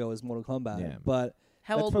as long ago as Mortal Kombat. Yeah. But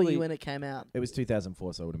How That's old were probably- you when it came out? It was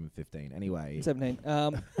 2004, so I would have been 15. Anyway, 17.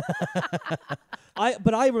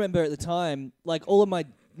 I remember at the time, like all of my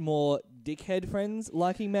more dickhead friends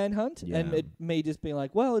liking Manhunt, and Yeah. me just being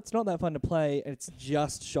like, well, it's not that fun to play, and it's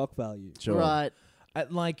just shock value. sure. Right. I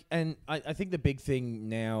think the big thing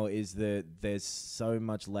now is that there's so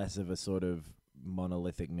much less of a sort of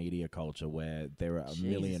monolithic media culture where there are a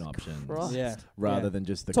million Jesus options Christ. Yeah. rather Yeah. than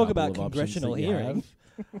just the Talk couple about of options congressional that you hearing. have.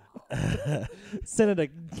 Senator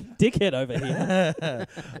Dickhead over here.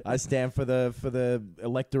 I stand for the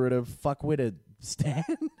electorate of fuckwitted Stan.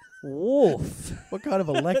 Woof. What kind of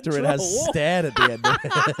electorate has Stan at the end of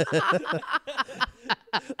it?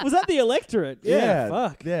 Was that the electorate? Yeah,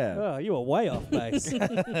 Fuck. yeah. Oh, you were way off base.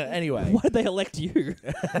 Anyway, Why did they elect you?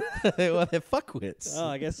 well, they're fuckwits. Oh,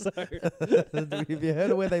 I guess so. Have you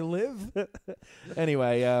heard of where they live?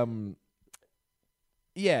 Anyway,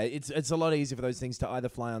 yeah, it's a lot easier for those things to either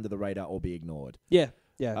fly under the radar or be ignored. Yeah.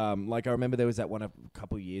 Yeah. Like I remember there was that one a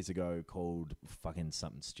couple of years ago called fucking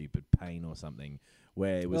something stupid Pain or something,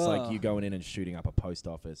 where it was like Oh. you going in and shooting up a post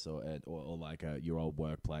office or like your old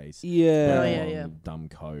workplace. yeah. Oh, with a yeah. long, dumb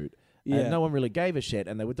coat. Yeah. And no one really gave a shit,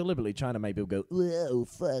 and they were deliberately trying to make people go, "Whoa,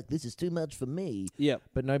 fuck, this is too much for me." Yeah.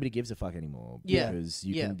 But nobody gives a fuck anymore Yeah. because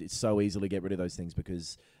you Yeah. can so easily get rid of those things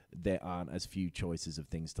because there aren't as few choices of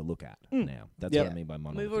things to look at now. That's Yeah. what I mean by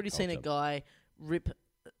monolithic We've already seen a culture. guy rip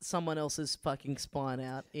someone else's fucking spine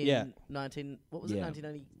out in Yeah. 1990?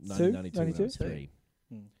 1992, 92? 93.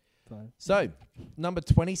 Fine. So, number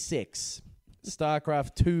 26,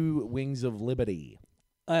 StarCraft 2 Wings of Liberty.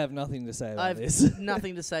 I have nothing to say about I've this.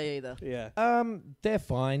 nothing to say either. Yeah. They're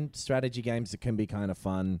fine. Strategy games that can be kind of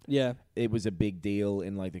fun. Yeah. It was a big deal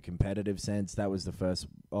in like the competitive sense. That was the first.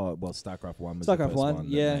 Oh well, StarCraft 1 was the StarCraft first 1, one.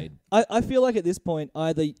 yeah. That made, I feel like at this point,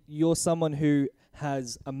 either you're someone who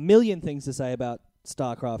has a million things to say about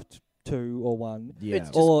StarCraft 2 or 1, yeah. It's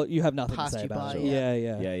just or you have nothing to passed say you about by, it.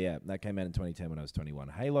 yeah. Yeah. That came out in 2010 when I was 21.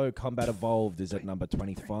 Halo Combat Evolved is at number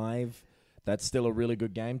 25. That's still a really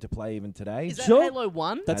good game to play even today. Is that Sure. Halo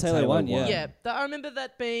 1? That's That's Halo Halo 1, 1. yeah. Yeah, I remember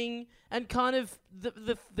that being, and kind of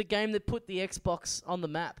the game that put the Xbox on the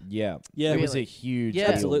map. Yeah. Yeah. It was a Really. huge Yeah.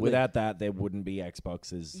 deal. Absolutely. Without that, there wouldn't be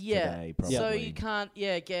Xboxes Yeah, today, probably. so you can't.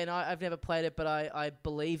 Yeah, again, I've never played it, but I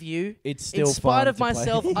believe you. It's still In spite fun of to play.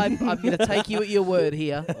 myself, I'm going to take you at your word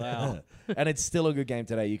here. Wow. And it's still a good game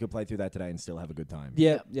today. You could play through that today and still have a good time.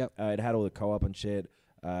 Yep. Yep. It had all the co-op and shit.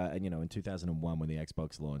 And, in 2001 when the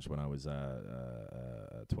Xbox launched when I was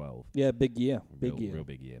 12. Yeah. Big year. Big year. Real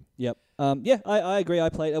big year. Yep. Yeah. I agree. I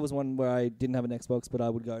played. That was one where I didn't have an Xbox, but I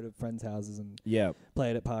would go to friends' houses and Yeah.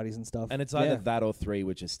 play it at parties and stuff. And it's either that or 3,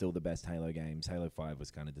 which is still the best Halo games. Halo 5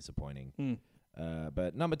 was kind of disappointing.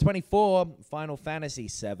 But number 24, Final Fantasy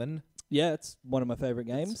 7. Yeah, it's one of my favorite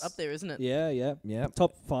games. It's up there, isn't it? Yeah. Yeah. Yeah.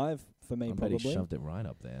 Top 5 for me, I bet he probably. shoved it right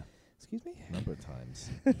up there. Excuse me. A number of times.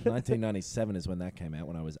 1997 is when that came out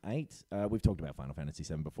when I was 8. We've talked about Final Fantasy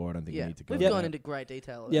 7 before. I don't think we Yeah, need to go we've into gone that. into great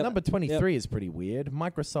detail. Yep. Number 23 is pretty weird.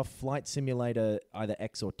 Microsoft Flight Simulator either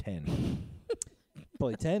X or 10.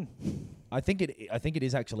 Probably 10. I think it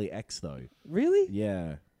is actually X though. Really?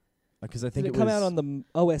 Yeah. Because I think Did it it come was out on the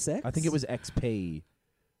OS X? I think it was XP.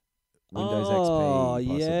 Windows oh,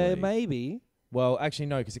 XP. yeah, possibly. maybe. Well, actually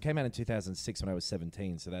no, because it came out in 2006 when I was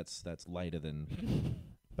 17, so that's later than.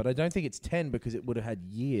 But I don't think it's 10 because it would have had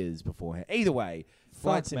years beforehand. Either way,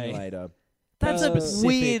 Flight Fuck me. Simulator. That's a specific-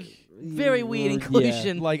 weird, very weird Yeah.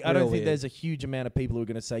 inclusion. Like, I Real don't think weird. there's a huge amount of people who are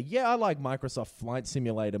going to say, yeah, I like Microsoft Flight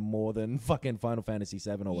Simulator more than fucking Final Fantasy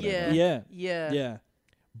 7 or whatever. Yeah. Yeah. Yeah. Yeah.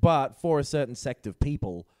 But for a certain sect of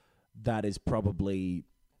people, that is probably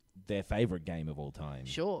their favorite game of all time.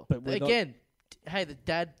 Sure. But we're not- again, hey, the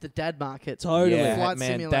dad market. Totally. Yeah, Flight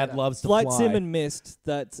man, simulator. Dad loves to Flight fly. sim and Myst.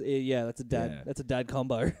 That's that's a dad. Yeah. That's a dad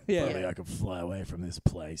combo. Yeah. If only I could fly away from this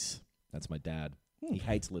place. That's my dad. He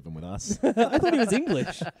hates living with us. I thought he was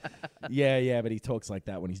English. yeah, but he talks like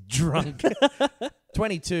that when he's drunk.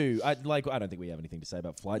 22. I don't think we have anything to say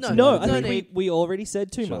about Flight No, No, Simulator. I no think need. we already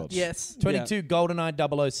said too Sure. much. Yes. 22.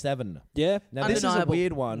 GoldenEye 007. Yeah. Now, this is a Undeniable.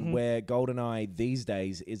 weird one Mhm. where GoldenEye these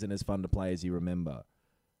days isn't as fun to play as you remember.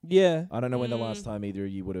 Yeah. I don't know when the last time either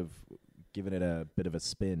of you would have given it a bit of a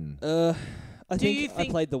spin. I Do you think I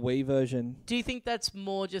think- played the Wii version. Do you think that's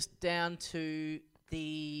more just down to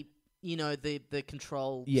the the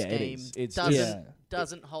control Yeah, it scheme is. It's-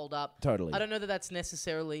 doesn't hold up? Totally. I don't know that that's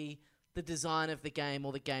necessarily the design of the game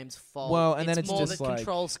or the game's fault. Well, and then it's more just that like-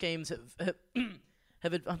 control schemes have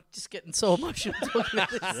I'm just getting so emotional talking about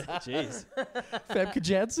this. Jeez. Famke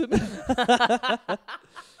Janssen.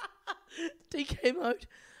 DK mode.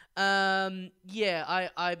 I'm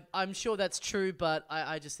sure that's true, but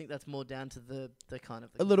I just think that's more down to the kind of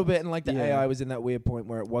A little bit, and like the Yeah. AI was in that weird point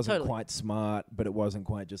where it wasn't Totally. quite smart, but it wasn't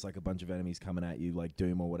quite just like a bunch of enemies coming at you like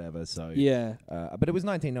Doom or whatever. So Yeah. but it was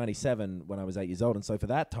 1997 when I was 8 years old, and so for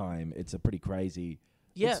that time, it's a pretty crazy.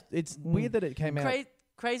 Yeah. it's weird that it came out.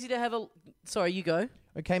 Crazy to have a. Sorry, you go.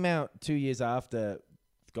 It came out 2 years after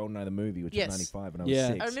GoldenEye the movie, which Yes. was 95, and I Yeah. was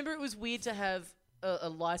 6. I remember it was weird to have a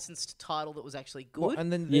licensed title that was actually good. Well,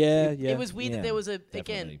 and then Yeah. It was weird Yeah, that there was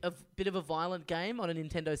definitely. a bit of a violent game on a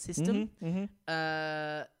Nintendo system. Mhm.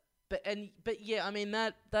 But yeah, I mean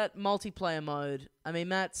that multiplayer mode. I mean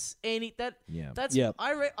that's Yeah. that's Yeah.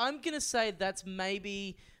 I'm gonna say that's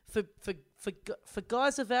maybe for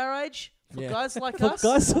guys of our age, for Yeah. guys like For us,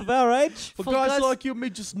 guys of our age. for guys like you and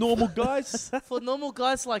me, just normal guys. for normal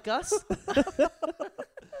guys like us,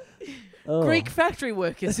 Oh. Greek factory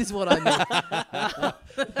workers is what I mean.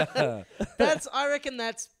 I reckon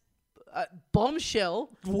that's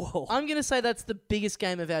Bombshell. Whoa. I'm gonna say that's the biggest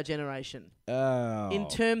game of our generation. Oh, In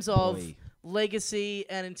terms of boy. legacy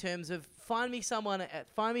and in terms of find me someone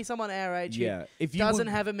our age Yeah, if who you doesn't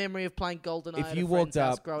would- have a memory of playing GoldenEye if at you a friend's walked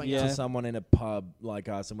house up growing Yeah. up. to someone in a pub like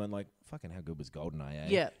us and went like, fucking how good was GoldenEye, eh?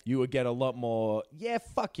 Yeah. You would get a lot more,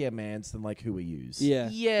 fuck yeah, mans, than like who are yous. Yeah.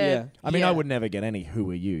 Yeah. I mean, yeah. I would never get any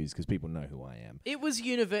who are yous because people know who I am. It was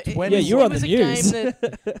universal. Yeah, you were it on was the a news. game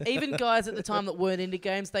that even guys at the time that weren't into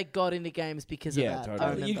games, they got into games because Yeah, of that. totally. I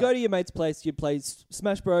You remember. You go to your mate's place, you play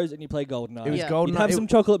Smash Bros, and you play GoldenEye. It was Yeah. GoldenEye. You'd have it- some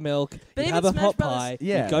chocolate milk, But you'd even have a Smash hot Brothers- pie,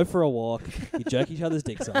 Yeah. you'd go for a walk, you jerk each other's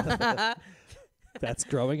dicks off. That's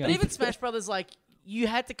growing up. But even Smash Brothers, like you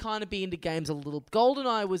had to kind of be into games a little.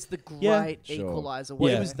 GoldenEye was the Yeah. great Sure. equalizer.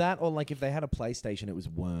 Well, Yeah. it was that, or like if they had a PlayStation, it was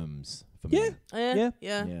Worms for me. Yeah.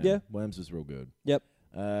 Yeah. Yeah. Worms was real good. Yep.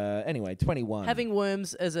 Anyway, 21. Having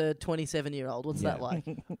Worms as a 27-year-old, what's that Yeah. like?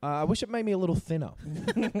 I wish it made me a little thinner.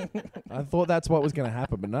 I thought that's what was going to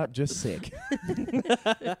happen, but not just sick.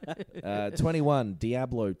 21,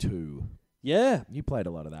 Diablo 2. Yeah. You played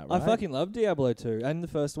a lot of that, right? I fucking love Diablo 2. And the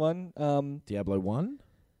first one. Diablo 1?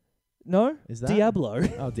 No? Is that? Diablo.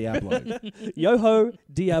 Oh, Diablo. Yo-ho,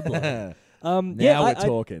 Diablo. Now yeah, we're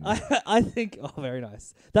talking. I think. Oh, very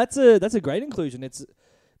nice. That's a great inclusion. It's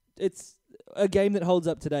a game that holds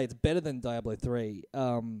up today. It's better than Diablo 3.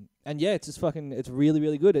 And yeah, it's just fucking. It's really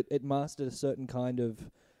really good. It mastered a certain kind of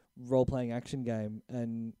role playing action game,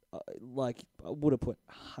 and like I would have put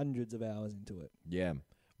hundreds of hours into it. Yeah.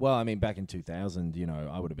 Well, I mean, back in 2000,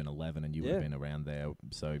 I would have been 11 and you would have Yeah. been around there,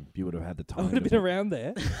 so you would have had the I time. would have to been put around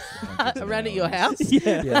there. hundreds of Around at your hours. house?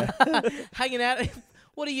 yeah. Yeah. Hanging out.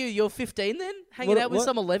 What are you? You're 15 then? Hanging What- out with what?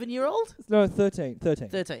 some 11-year-old? No, 13.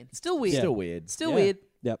 13. Still weird. Still weird. Still Yeah. weird.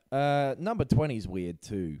 Yep. Number 20 is weird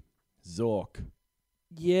too. Zork.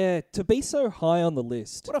 Yeah, to be so high on the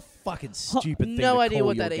list. What a fucking stupid thing No to idea call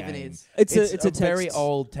what your that even game. is. It's a a very text-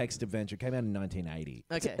 old text adventure. It came out in 1980.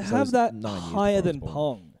 Okay. So have it's that 9 years higher before I than was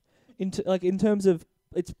born. Pong. In terms of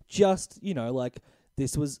it's just like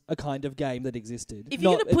this was a kind of game that existed. If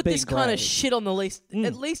you're not going to it put being this kind of great. shit on the list, Mm.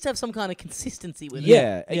 at least have some kind of consistency with it.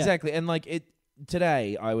 Yeah, Yeah. exactly. And like it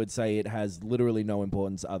today, I would say it has literally no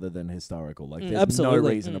importance other than historical. Like there's Absolutely. no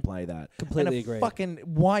reason to Mm. play that. Completely and agree. Fucking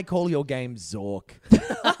why call your game Zork?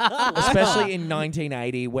 Especially in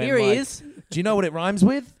 1980 when Here he like, is. do you know what it rhymes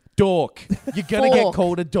with? Dork. You're gonna get Fork.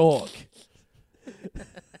 called a dork.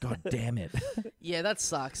 God damn it. Yeah, that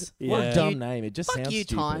sucks. Yeah. What a Fuck dumb you. name. It just Fuck sounds you,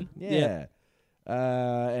 stupid. Time. Yeah.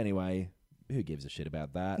 Anyway, who gives a shit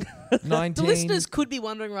about that? The 19. listeners could be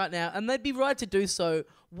wondering right now, and they'd be right to do so,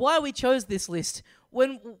 why we chose this list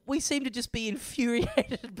when we seem to just be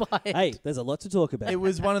infuriated by it. Hey, there's a lot to talk about. It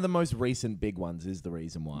was one of the most recent big ones. Is the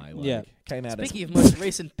reason why. Like, Yeah. Came out. Speaking of most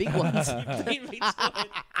recent big ones,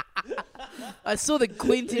 I saw the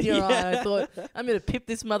glint in your eye and I thought, I'm going to pip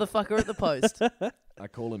this motherfucker at the post. I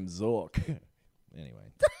call him Zork.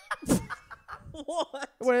 Anyway. What?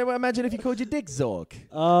 Well, imagine if you called your dick Zork.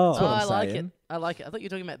 Oh. That's what I I'm like saying. it. I like it. I thought you were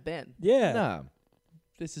talking about Ben. Yeah. Nah.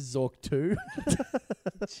 This is Zork 2.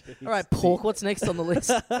 All right, Pork, what's next on the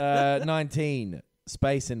list? 19.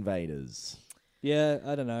 Space Invaders. Yeah,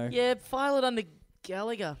 I don't know. Yeah, file it under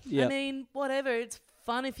Gallagher. Yep. I mean, whatever. It's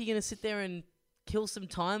fun if you're going to sit there and kill some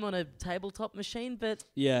time on a tabletop machine, but,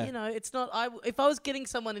 Yeah. you know, it's not... If I was getting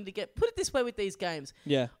someone in to get... Put it this way with these games.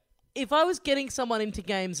 Yeah. If I was getting someone into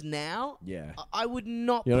games now, Yeah. I would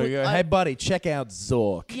not You know, put... you go, I- hey, buddy, check out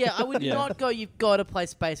Zork. Yeah, I would Yeah. not go, you've got to play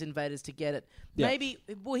Space Invaders to get it. Yeah. Maybe,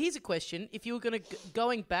 well, here's a question. If you were going to,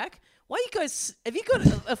 going back, why you guys, have you got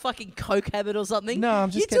a fucking coke habit or something? No, I'm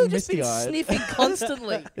just you two getting have just been misty-eyed. sniffing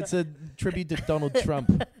constantly. It's a tribute to Donald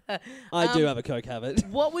Trump. I do have a coke habit.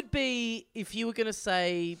 What would be, if you were going to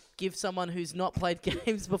say, give someone who's not played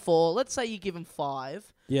games before, let's say you give them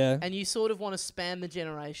 5, Yeah. and you sort of want to span the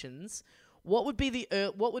generations, what would be the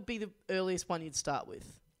earliest one you'd start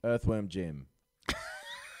with? Earthworm Jim.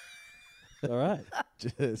 All right.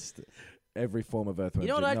 Just every form of Earthworm You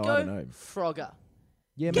know Jim. what I'd No, go? I don't know. Frogger.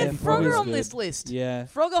 Yeah, Get man. Frogger Frogger's on good. this list. Yeah.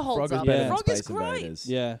 Frogger holds Frogger's up. better than Frogger's Space great. Invaders.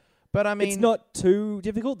 Yeah. But I mean, It's not too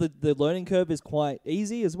difficult. The learning curve is quite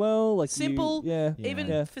easy as well. Like Simple. Yeah. Yeah. Even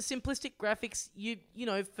Yeah. for simplistic graphics, you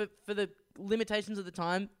know, for the limitations of the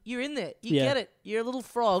time, you're in there. You Yeah. get it. You're a little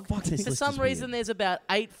frog. Fuck, this For list some is reason, weird. there's about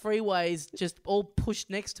 8 freeways just all pushed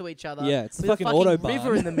next to each other. Yeah, it's the with fucking a Autobahn.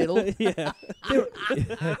 river in the middle. Yeah.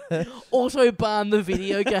 Autobahn, the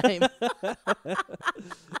video game.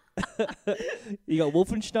 You got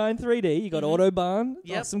Wolfenstein 3D. You got Autobahn.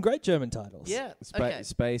 Yep. Some great German titles. Yeah. Spa- Okay.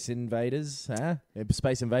 Space Invaders, huh?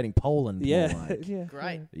 Space Invading Poland. Yeah. More like. Yeah.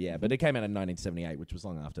 Great. Yeah, but it came out in 1978, which was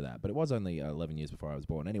long after that. But it was only 11 years before I was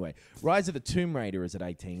born. Anyway, Rise of the Tomb Raider is at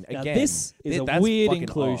 18. Now Again, this is a that's weird fucking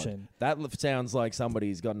inclusion. odd. That sounds like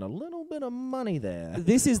somebody's gotten a little bit of money there.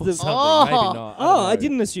 This is Or the. something. Oh. Maybe not. Oh, I don't know.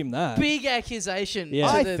 didn't assume that. Big accusation. Yeah.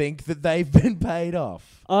 to I the- think that they've been paid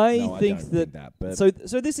off. I No, think don't that. think that. But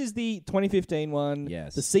So this is the 2015 one.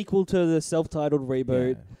 Yes. The sequel to the self-titled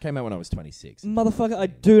reboot. yeah, came out when I was 26. Motherfucker, I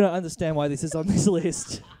do not understand why this is on this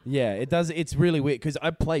list. Yeah, it does. It's really weird because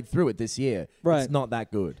I played through it this year. Right. It's not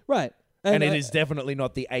that good. Right. And it is definitely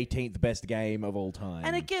not the 18th best game of all time.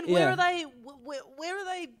 And again, Yeah. where are they? Where are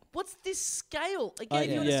they? What's this scale? Again, if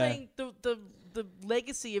you were yeah. saying the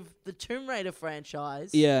legacy of the Tomb Raider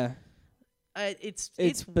franchise, Yeah. it's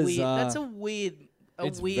It's weird. bizarre. That's a weird.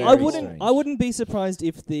 It's Weird. very I strange. wouldn't be surprised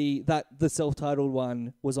if the self-titled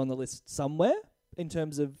one was on the list somewhere in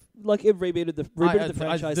terms of like it rebooted the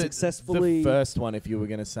franchise successfully. The first one, if you were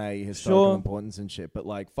going to say historical Sure. importance and shit, but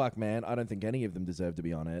like, fuck, man, I don't think any of them deserve to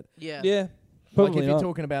be on it. Yeah. Yeah. Like, Probably if you're not.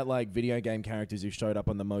 talking about like video game characters who showed up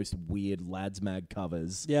on the most weird Lads Mag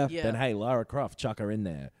covers, Yeah. Yeah. then hey, Lara Croft, chuck her in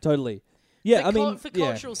there. Totally. Yeah, For I mean, for yeah.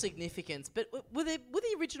 cultural significance. But were the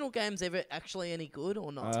original games ever actually any good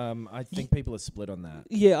or not? I think people are split on that.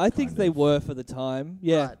 Yeah, I think kind they of. were for the time.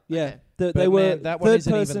 Yeah, Right, yeah. okay. But They were man, that one third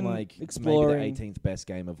isn't person even like exploring. maybe the 18th best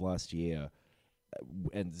game of last year,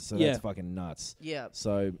 and so Yeah. that's fucking nuts. Yeah.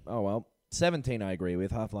 So, oh well, 17 I agree with.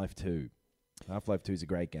 Half-Life 2. Half-Life 2 is a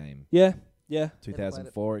great game. Yeah, yeah.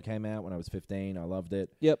 2004 it came out when I was 15. I loved it.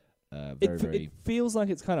 Yep. Very. It feels like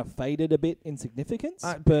it's kind of faded a bit in significance,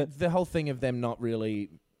 But but the whole thing of them not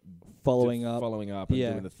really following up. and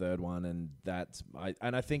Yeah. doing the third one, and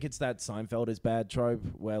I think it's that Seinfeld is bad trope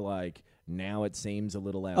where like now it seems a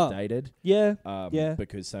little outdated. Yeah, Yeah.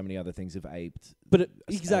 Because so many other things have aped. but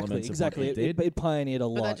elements exactly. of what it did. It pioneered a But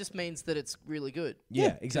lot. that just means that it's really good. Yeah,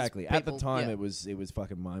 Yeah, exactly. 'cause At the people- time, yeah. it was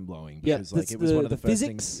fucking mind blowing Yeah, because like that's it was one of the the first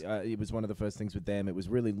physics. things. It was one of the first things with them. It was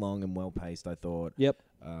really long and well paced. I thought. Yep.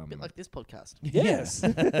 A bit like this podcast. Yes.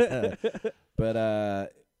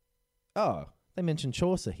 But they mentioned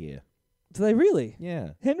Chaucer here. Do they really?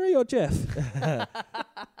 Yeah, Henry or Jeff?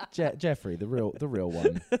 Jeffrey, the real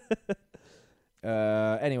one.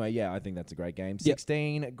 Anyway, yeah, I think that's a great game.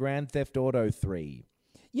 16, Grand Theft Auto 3.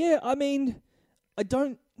 Yeah, I mean,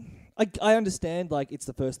 I understand like it's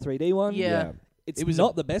the first 3D one. Yeah. it's It was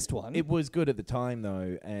not the best one. It was good at the time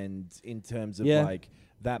though, and in terms of Yeah. like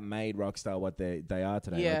that made Rockstar what they are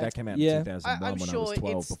today. Yeah. Like, that came out Yeah. in 2001 I'm when I sure was 12,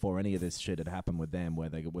 it's- before any of this shit had happened with them, where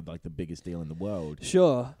they were like the biggest deal in the world.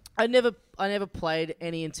 Sure. I never played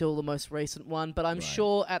any until the most recent one, but I'm Right.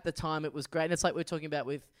 sure at the time it was great. And it's like we're talking about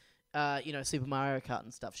with, Super Mario Kart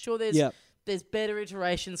and stuff. Sure, there's Yeah. there's better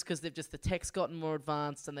iterations because the tech's gotten more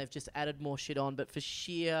advanced and they've just added more shit on. But for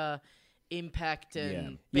sheer impact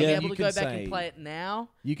and Yeah. being Yeah. able You to can go back say- and play it now,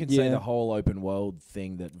 You can say Yeah. the whole open world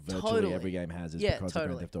thing that virtually Totally. every game has is Yeah, because of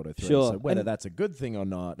totally. Grand Theft Auto 3. Sure. So whether And- that's a good thing or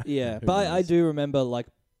not, Yeah, who but I knows? do remember like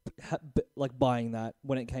buying that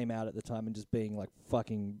when it came out at the time and just being like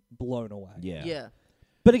fucking blown away. Yeah.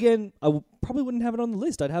 But again, I probably wouldn't have it on the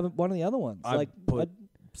list. I'd have it one of the other ones. I'd put-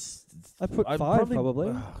 I'd put I'd 5 probably.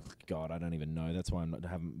 Oh, God, I don't even know. That's why but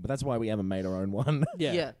that's why we haven't made our own one.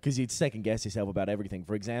 yeah. Because you'd second guess yourself about everything.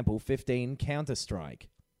 For example, 15 Counter-Strike.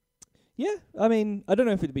 Yeah, I mean, I don't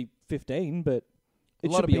know if it'd be 15, but A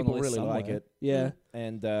it lot should of be on the people list really like somewhere. it. Yeah,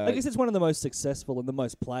 And I guess it's one of the most successful and the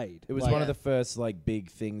most played. it was Like, one of the first like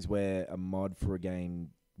big things where a mod for a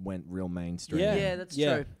game went real mainstream. Yeah. Yeah, that's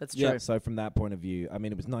Yeah. true. That's Yeah. true. So from that point of view, I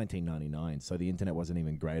mean, it was 1999, so the internet wasn't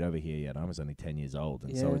even great over here yet. I was only 10 years old,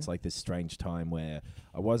 and so Yeah. it's like this strange time where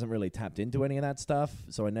I wasn't really tapped into any of that stuff,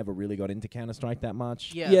 so I never really got into Counter-Strike that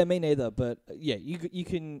much. Yeah. Yeah, me neither. But yeah,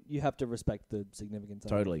 you have to respect the significance.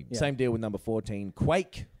 of it. Totally. Yeah. Same deal with number 14,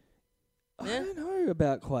 Quake. I Yeah. don't know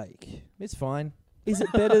about Quake. It's fine. Is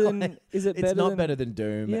it better than? Is it It's better? not than, better than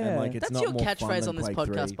Doom, Yeah. and like it's That's not your more fun catchphrase than on this Quake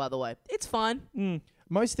podcast, 3. by the way. It's fine. Mm.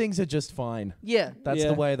 Most things are just fine. Yeah. That's Yeah.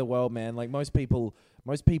 the way of the world, man. Like most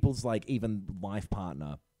people's like even life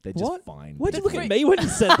partner, they're just What? fine. Why'd you But look at me when you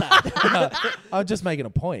said that? I'm just making a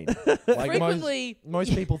point. Like Frequently,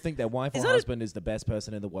 most people think their wife Is or that a- husband is the best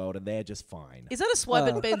person in the world, and they're just fine. is that a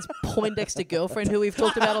swipe Oh. at Ben's Poindexter girlfriend who we've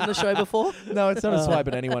talked about on the show before? No, it's not a swipe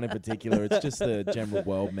at anyone in particular. It's just the general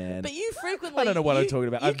world, man. But you frequently. I don't know what I'm you- talking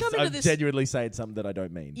about. You come into I'm this. genuinely saying something that I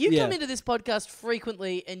don't mean. You Yeah. come into this podcast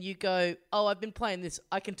frequently and you go, "Oh, I've been playing this.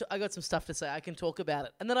 I got some stuff to say. I can talk about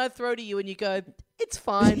it." And then I throw to you and you go, "It's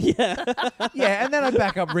fine." yeah. Yeah, and then I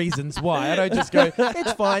back up reasons why. I don't just go,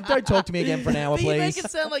 it's fine, don't talk to me again for an hour, But you make please.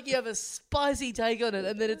 it sound like you have a spicy take on it,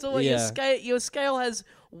 and then it's always Yeah. your scale has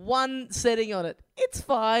one setting on it. It's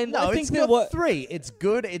fine. No, I think it's that got what- 3. It's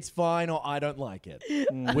good, it's fine, or I don't like it.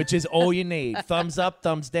 Which is all you need. Thumbs up,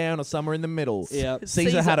 thumbs down, or somewhere in the middle. Yeah.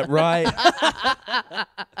 Caesar had it right.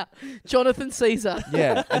 Jonathan Caesar.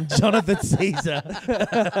 Yeah, and Jonathan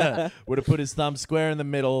Caesar would have put his thumb square in the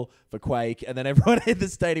middle for Quake, and then everyone in the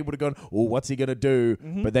stadium would have gone, oh, what's he going to do?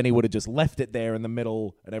 But then he would have just left it there in the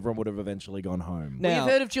middle, and everyone would have eventually gone home. Well, Now,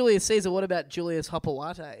 you've heard of Julius Caesar. What about Julius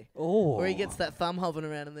Hopperlatte? oh, Where he gets that thumb hovering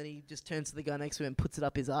around and then he just turns to the guy next to him and puts it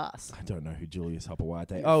up his ass. I don't know who Julius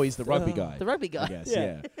Hopperwhite. Oh, he's the rugby guy. The rugby I guy. guess,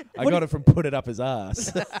 Yeah. yeah. I got it from put it up his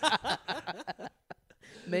ass.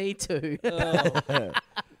 Me too.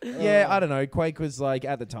 Yeah, I don't know. Quake was like,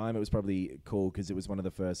 at the time, it was probably cool because it was one of the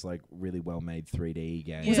first like really well-made 3D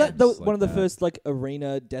games. was Yeah. that like one of the that. first like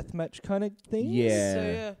arena deathmatch kind of things? Yeah. So,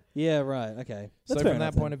 yeah. Yeah. Right. Okay. So That's fair from that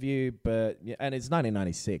enough point of view, but yeah, and it's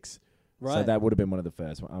 1996, Right. so that would have been one of the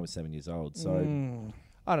first. I was 7 years old, so Mm.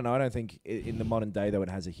 I don't know. I don't think in the modern day though it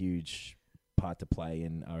has a huge part to play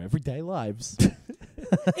in our everyday lives.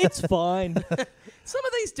 It's fine. Some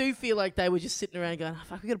of these do feel like they were just sitting around going, oh,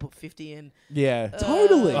 fuck, we got to put 50 in. Yeah.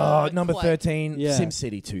 Totally. Oh, number Quake. 13, Yeah.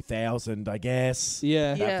 SimCity 2000, I guess.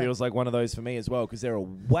 Yeah. Yeah. That feels like one of those for me as well because there are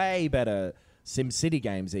way better SimCity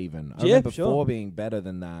games even. I Yeah, remember sure. 4 being better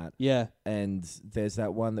than that. Yeah. And there's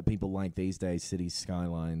that one that people like these days, City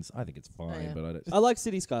Skylines. I think it's fine, yeah. but I don't. I like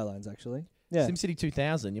City Skylines actually. Yeah. SimCity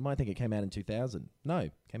 2000, you might think it came out in 2000. No,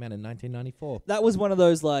 it came out in 1994. That was one of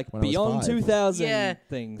those like When I was beyond 5. 2000 Yeah,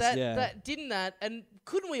 things. That yeah. didn't that, and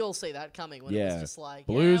couldn't we all see that coming when it Yeah. was just like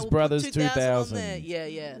Blues we'll put Brothers 2000 on 2000. there. Yeah,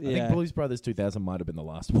 yeah. I Yeah. think Blues Brothers 2000 might have been the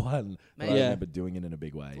last one, but I Maybe. Yeah. remember doing it in a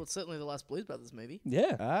big way. Well, it's certainly the last Blues Brothers movie.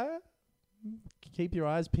 Yeah. Keep your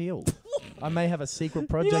eyes peeled. I may have a secret You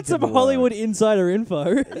project. got some in the Hollywood insider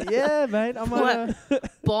info. works. Yeah, mate. I'm on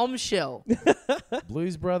Bombshell.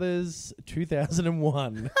 Blues Brothers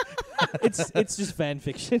 2001. it's just fan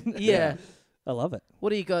fiction. Yeah. I love it. What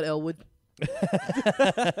do you got, Elwood?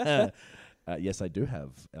 Yes, I do have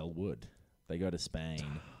Elwood. They go to Spain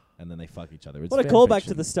and then they fuck each other. It's What a fan callback to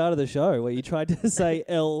fiction. the start of the show where you tried to say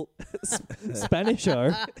Spanish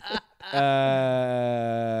show. I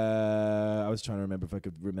was trying to remember if I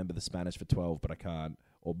could remember the Spanish for 12, but I can't,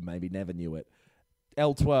 or maybe never knew it.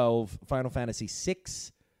 L12, Final Fantasy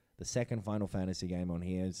 6, the second Final Fantasy game on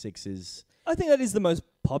here. 6 is I think that is the most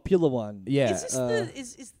popular one. yeah. Is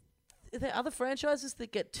this are there other franchises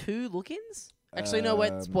that get 2 look-ins? Actually, no,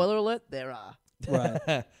 wait. Spoiler alert. There are.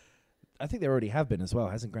 Right. I think there already have been as well.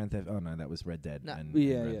 Hasn't Grand Theft? Oh no, that was Red Dead No. and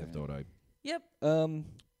Yeah, Grand yeah. Theft Auto. Yep. Yeah,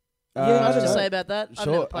 Much I to don't know. say about that. I've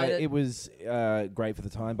never Sure, played it. it was great for the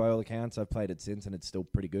time by all accounts. I've played it since, and it's still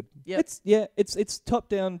pretty good. Yep. It's top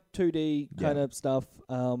down 2D kind Yeah. of stuff.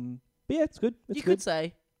 But yeah, it's good. It's You good. could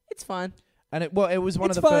say it's fine. And it was one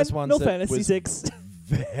It's of the fine. first ones. No that Fantasy was 6.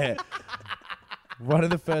 one of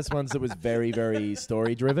the first ones that was very, very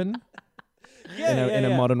story driven. in a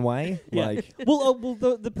yeah. modern way. Yeah. Like well,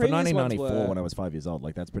 the for previous ones 1994 were. when I was 5 years old,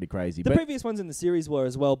 like that's pretty crazy. The but previous ones in the series were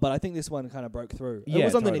as well, but I think this one kind of broke through. It Yeah,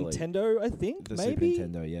 was on totally. the Nintendo, I think, the maybe. Super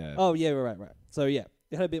Nintendo, yeah. Oh yeah, right. So yeah,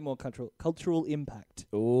 it had a bit more cultural impact.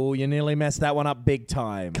 Oh, you nearly messed that one up big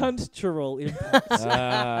time. Cultural impact.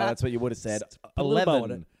 That's what you would have said. Put a little bow on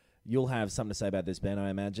 11. You'll have something to say about this, Ben, I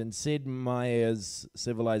imagine. Sid Meier's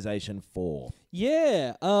Civilization 4,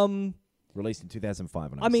 Yeah. released in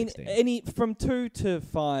 2005 when I I was mean, 16. any from 2 to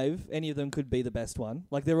 5, any of them could be the best one.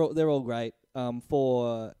 Like they're all great.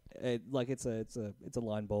 For like it's a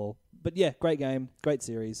line ball, but yeah, great game, great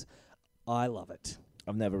series. I love it.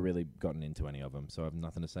 I've never really gotten into any of them, so I have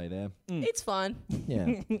nothing to say there. It's fine.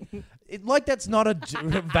 Yeah. Like that's not a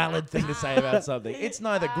valid thing to say about something. It's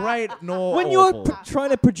neither great nor When awful. you're trying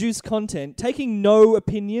to produce content, taking no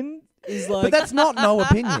opinion is like But that's not no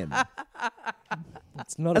opinion.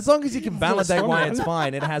 it's not. As long as you can validate strong why one. it's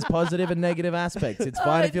fine, it has positive and negative aspects. It's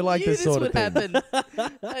fine I if you like knew this sort of would thing.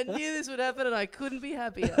 happen. I knew this would happen, and I couldn't be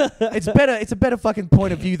happier. It's better. It's a better fucking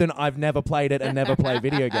point of view than I've never played it and never play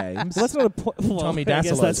video games. Well, that's not a point. Well, Tommy I guess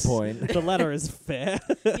Dassolo's that's- point. The latter is fair.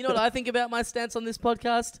 You know what I think about my stance on this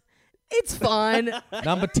podcast? It's fine.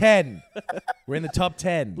 Number 10. We're in the top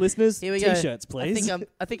 10. Listeners, Here we go. t-shirts, please.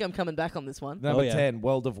 I think I'm coming back on this one. Number Oh, yeah. 10,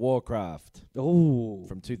 World of Warcraft Oh,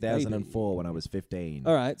 from 2004 when I was 15.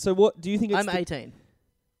 all right. So, what do you think? It's I'm the- 18.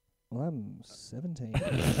 Well, I'm 17.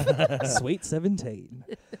 Sweet 17.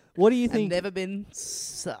 What do you I've think? never been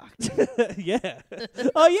sucked. Yeah.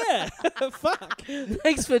 Oh yeah. Fuck.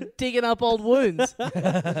 Thanks for digging up old wounds.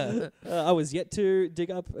 I was yet to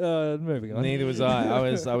dig up. Moving on. Neither was I.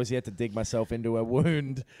 I was yet to dig myself into a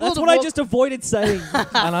wound. That's World of what I War- just avoided saying.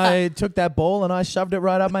 And I took that ball and I shoved it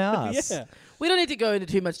right up my ass. Yeah. We don't need to go into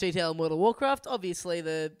too much detail on World of Warcraft. Obviously,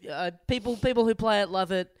 the people who play it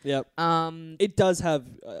love it. Yep. Um, It does have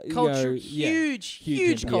culture, yeah. huge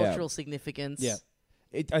impact. cultural significance. Yeah.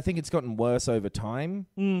 I think it's gotten worse over time,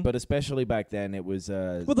 but especially back then it was...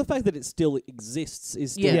 Well, the fact that it still exists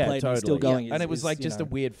is still Yeah, played and still going. and is- it was is, like you just know. a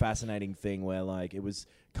weird, fascinating thing where like it was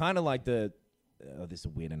kind of like the... this is a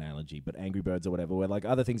weird analogy, but Angry Birds or whatever, where like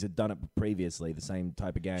other things had done it previously, the same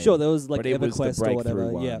type of game. Sure, there was like but it was the EverQuest or whatever.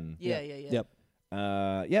 breakthrough Yeah. one. Yeah.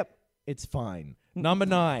 Yep. Yep, it's fine. Number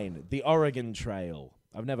 9, the Oregon Trail.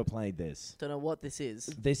 I've never played this. Don't know what this is.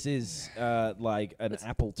 This is like an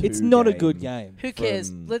Apple II It's not a game. good game. Who cares?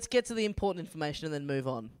 From- Let's get to the important information and then move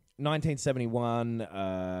on. 1971,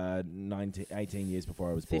 18 years before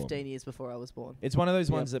I was born. 15 years before I was born. It's one of those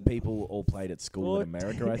Yep. ones that people all played at school in 14.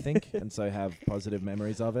 America, I think, and so have positive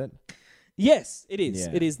memories of it. Yes, it is.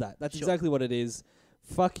 Yeah. It is that. That's Sure. exactly what it is.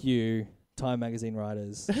 Fuck you, Time Magazine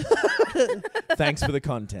writers. Thanks for the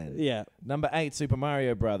content. Yeah. Number 8, Super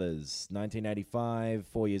Mario Brothers, 1985,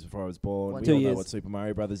 4 years before I was born. One, We two all know years. what Super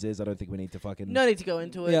Mario Brothers is. I don't think we need to fucking... No need to go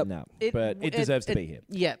into it. Yep. No, It- but it deserves to be here.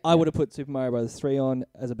 Yeah. I would have put Super Mario Bros. 3 on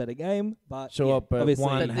as a better game, but Sure, yeah, but obviously,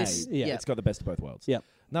 one, But hey, this- yeah. yeah. it's got the best of both worlds. Yep.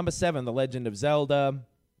 Number 7, The Legend of Zelda.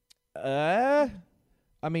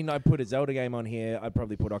 I mean, I put a Zelda game on here. I'd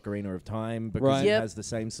probably put Ocarina of Time because Right. it Yep. has the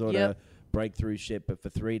same sort Yep. of breakthrough shit, but for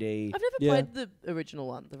 3D. I've never Yeah. played the original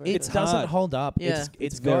one. The very It first doesn't hard. hold up. Yeah.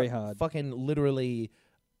 It's very got hard. fucking literally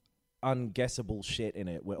unguessable shit in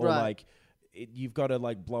it. Or Right. like you've got to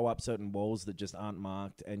like blow up certain walls that just aren't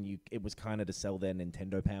marked, and it was kind of to sell their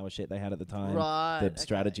Nintendo Power shit they had at the time. Right. The okay.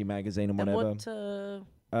 strategy magazine and And whatever. what?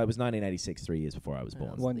 It was 1986, 3 years before I was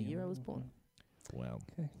born. That's One the year. year I was born. Well,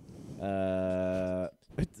 Okay.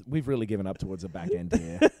 we've really given up towards the back end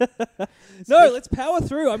here. No, let's power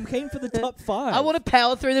through. I'm keen for the top 5. I want to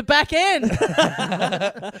power through the back end.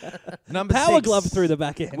 Number power 6, glove through the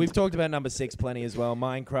back end. We've talked about number 6 plenty as well.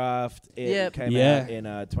 Minecraft. It Yep. came Yeah. out in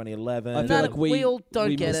 2011. I No, feel no, like we all don't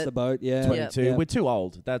we get missed it. the boat. Yeah. 22. Yeah. We're too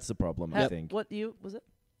old. That's the problem, I think. What year was it?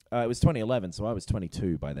 It was 2011, so I was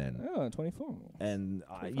 22 by then. Oh, 24. And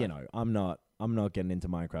I'm not getting into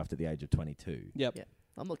Minecraft at the age of 22. Yep. Yeah.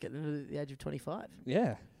 I'm not getting into the age of 25.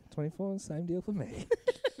 Yeah. 24, same deal for me.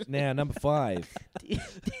 Now, number 5.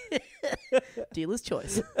 Dealer's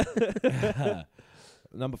choice.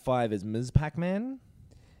 Number 5 is Ms. Pac-Man.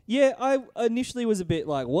 Yeah, I initially was a bit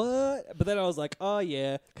like, what? But then I was like, oh,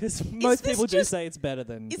 yeah. Because most this people do just- say it's better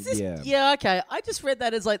than... Is this? Yeah. Yeah. Okay. I just read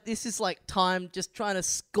that as like this is like time just trying to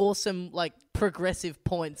score some like progressive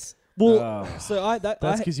points. Well, so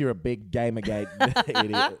That's because you're a big Gamergate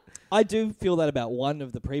idiot. I do feel that about one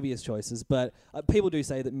of the previous choices, but people do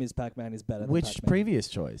say that Ms. Pac-Man is better than Which Pac-Man. previous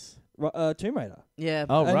choice? Tomb Raider. Yeah.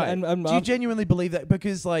 Oh, And- right. and Do you genuinely believe that?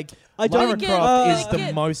 Because, like, I Lara don't get- Croft is I the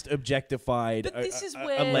get- most objectified, But this is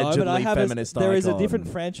where- allegedly No, but I have feminist there is a icon. different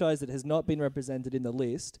franchise that has not been represented in the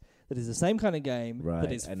list that is the same kind of game Right,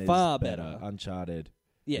 that is and far is better. Uncharted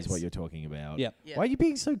Yes. is what you're talking about. Yeah. Yeah. Why are you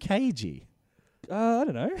being so cagey? I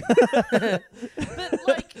don't know. But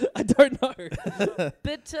like, I don't know.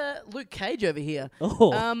 but Luke Cage over here.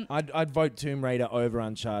 Oh. I'd vote Tomb Raider over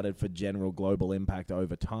Uncharted for general global impact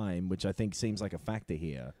over time, which I think seems like a factor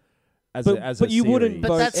here. But you wouldn't But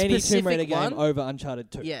vote that any Tomb specific Raider game one? over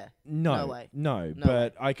Uncharted 2. Yeah. No, No way. No, No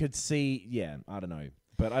but I could see. Yeah, I don't know,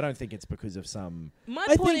 but I don't think it's because of some. My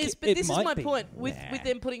I point think is, but it this is might my be. point with Nah.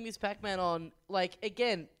 them putting Miss Pac-Man on. Like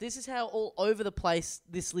again, this is how all over the place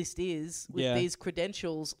this list is with Yeah. these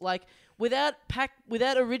credentials. Like without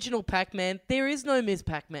original Pac-Man, there is no Miss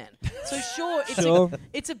Pac-Man. So sure,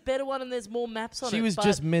 it's a better one and there's more maps on it. She was but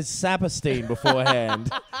just Ms. Saperstein beforehand.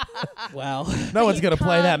 Wow. No one's you going to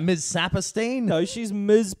play that can't- Ms. Saperstein. No, she's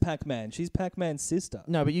Ms. Pac-Man. She's Pac-Man's sister.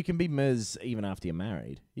 No, but you can be Ms. even after you're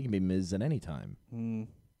married. You can be Ms. at any time.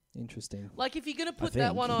 Interesting. Like if you're gonna put that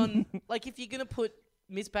think. one on, like if you're gonna put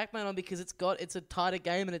Miss Pac-Man on because it's a tighter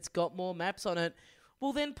game and it's got more maps on it,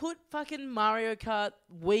 well then put fucking Mario Kart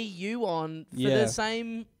Wii U on for Yeah. the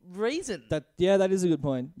same reason. That is a good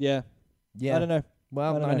point. Yeah. Yeah. I don't know. Well,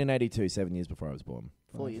 I don't know. 1982, 7 years before I was born.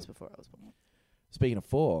 4 years before I was born. Speaking of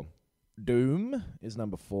 4, Doom is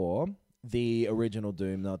number 4. The original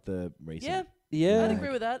Doom, not the recent. Yeah, Yeah. I'd agree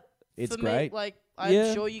with that. It's For great. Me, like I'm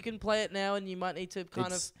Yeah. sure you can play it now, and you might need to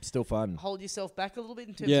kind It's still fun. of hold yourself back a little bit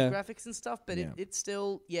in terms Yeah. of graphics and stuff. But Yeah. it's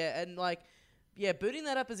still and like. Yeah, booting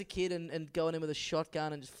that up as a kid and going in with a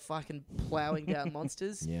shotgun and just fucking plowing down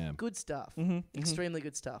monsters. Yeah. Good stuff. Mm-hmm. Extremely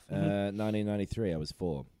good stuff. 1993, I was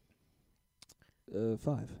 4.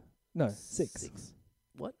 5. No, 6.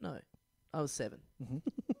 What? No. I was 7.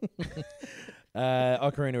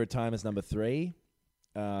 Ocarina of Time is number 3.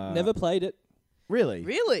 Never played it. Really?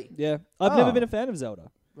 Really? Yeah. I've never Oh. been a fan of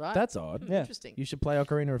Zelda. Right. That's odd. Yeah. Interesting. You should play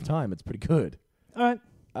Ocarina of Time. It's pretty good. All right.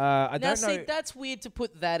 I Now, don't see, know. that's weird to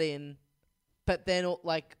put that in, but then,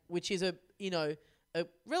 like, which is a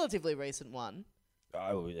relatively recent one. Oh,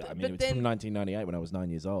 I but mean, it's then- from 1998 when I was 9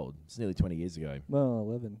 years old. It's nearly 20 years ago. Well,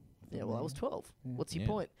 11. Yeah, well, I was 12. What's your Yeah.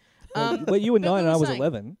 point? Well, you were but 9 we and I were was saying-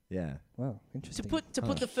 11. Yeah. Wow, To interesting. put the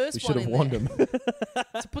We first should one have in warned there. him.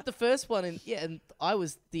 To put the first one in, yeah, and I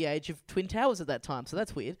was the age of Twin Towers at that time, so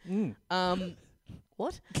that's weird.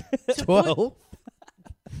 What? To put- 12?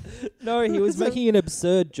 No, he was making an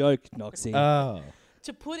absurd joke, Noxie. Oh.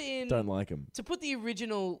 to put in Don't like him. to put the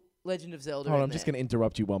original Legend of Zelda. Hold on, in I'm just there. going to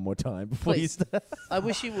interrupt you one more time before Please. you start. I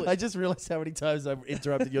wish you would. I just realized how many times I've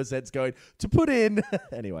interrupted your sentence going, to put in.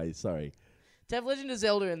 Anyway, sorry. To have Legend of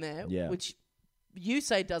Zelda in there, Yeah. which you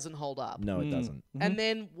say doesn't hold up. No, it doesn't. And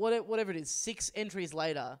then whatever it is, 6 entries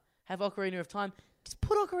later, have Ocarina of Time. Just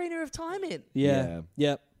put Ocarina of Time in. yeah.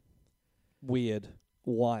 Yep. Weird.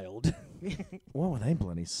 Wild. What were they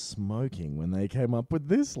bloody smoking when they came up with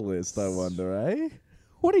this list, I wonder, eh?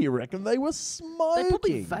 What do you reckon they were smoking? They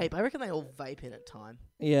probably vape. I reckon they all vape in at time.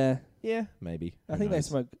 Yeah. Yeah, maybe. I think they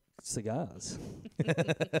smoke cigars.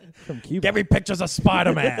 From Cuba. Get me pictures of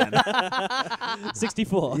Spider-Man.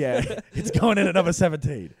 64. Yeah, it's going in at number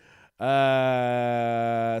 17.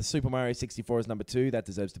 Super Mario 64 is number 2. That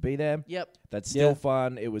deserves to be there. Yep. That's still Yeah.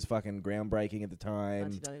 fun. It was fucking groundbreaking at the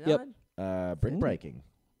time. 1999. Brick breaking.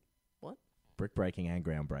 What? Brick breaking and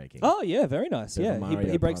groundbreaking. Oh, yeah, very nice. Super Yeah, Mario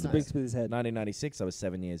he breaks the Brothers. bricks with his head. 1996, I was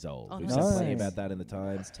 7 years old. Oh, We've nice. said plenty Nice. about that in the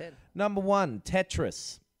time. That's 10. Number 1,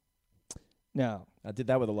 Tetris. Now, I did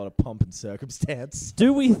that with a lot of pomp and circumstance.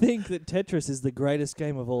 do we think that Tetris is the greatest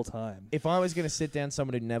game of all time? If I was going to sit down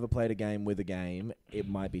someone who never played a game with a game, it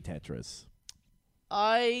might be Tetris.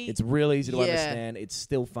 It's real easy to Yeah. understand. It's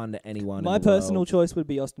still fun to anyone. My in the personal world. choice would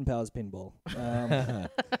be Austin Powers Pinball.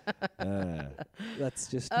 That's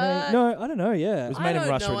just me. No, I don't know. It Yeah, was I made in don't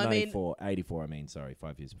Russia know, in I mean- 84,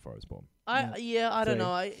 5 years before I was born. I don't Three.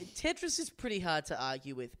 know. Tetris is pretty hard to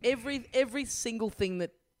argue with. Every single thing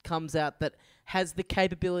that comes out that has the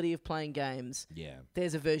capability of playing games, Yeah.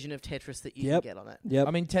 there's a version of Tetris that you Yep. can get on it. yep.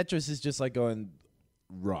 I mean, Tetris is just like going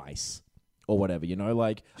rice or whatever, you know?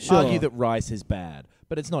 Like, Sure. argue that rice is bad,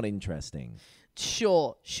 but it's not interesting.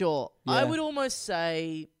 Sure. I Yeah. would almost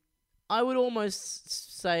say I would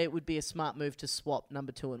almost say it would be a smart move to swap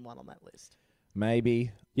number 2 and 1 on that list.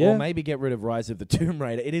 Maybe. Yeah. Or maybe get rid of Rise of the Tomb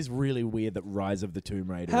Raider. It is really weird that Rise of the Tomb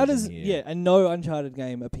Raider How is does in here. yeah, and no Uncharted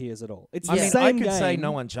game appears at all. It's I the mean, same I could game. say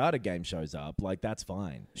no Uncharted game shows up. Like, that's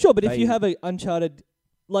fine. Sure, but if They- you have a Uncharted,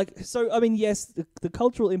 like, so I mean, yes, the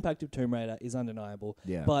cultural impact of Tomb Raider is undeniable.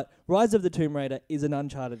 Yeah. But Rise of the Tomb Raider is an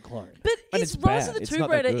Uncharted clone. But And is it's Rise bad. of the It's Tomb not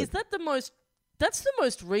that Raider, good. is that the most... That's the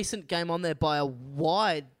most recent game on there by a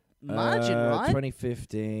wide margin, right?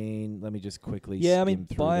 2015. Let me just quickly Yeah, I mean,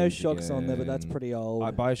 skim through these Bioshock's on there, but that's again. pretty old.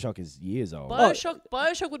 Bioshock is years old.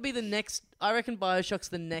 Bioshock would be the next... I reckon Bioshock's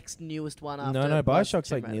the next newest one after... No, Rise of the Bioshock's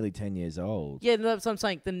Tomb like Raider. nearly 10 years old. Yeah, no, that's what I'm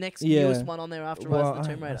saying. The next Yeah. newest one on there after Rise of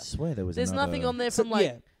the Tomb I Raider. swear there was There's another. nothing on there So, from like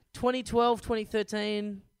yeah. 2012,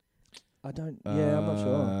 2013. I don't. Yeah, I'm not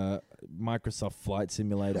sure. Microsoft Flight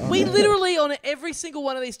Simulator. We literally on every single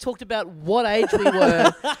one of these talked about what age we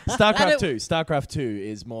were. And StarCraft it- 2. StarCraft 2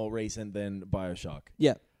 is more recent than Bioshock.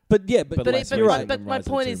 Yeah, but But But, less but, recent my, than but my Rise of the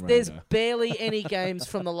point Tomb is, there's Raider. barely any games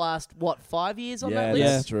from the last 5 years on Yeah, that list.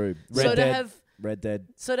 that's true. So Red to Dead. have Red Dead.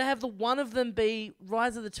 the one of them be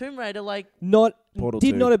Rise of the Tomb Raider, like not Portal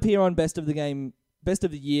did 2. not appear on best of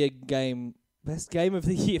the year game. Best game of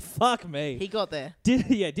the year. Fuck me. he got there.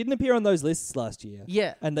 Didn't appear on those lists last year.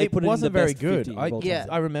 Yeah. And they It put it wasn't in the very best good. 50 of all Yeah. time.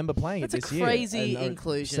 I remember playing That's it a this year. crazy and I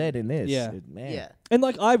inclusion. said in this. Yeah. Man. Yeah. And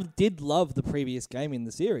like I did love the previous game in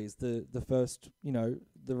the series, the first, the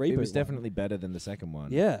reboot. It was one. definitely better than the second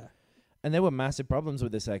one. Yeah. And there were massive problems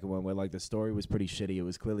with the second one where like the story was pretty shitty. It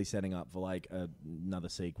was clearly setting up for like another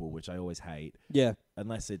sequel, which I always hate. Yeah.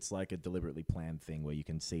 Unless it's like a deliberately planned thing where you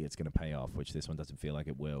can see it's going to pay off, which this one doesn't feel like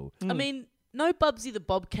it will. I mean, no Bubsy the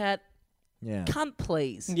Bobcat. Yeah. Cunt,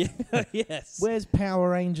 please. Yeah. Yes. Where's Power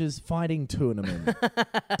Rangers fighting tournament?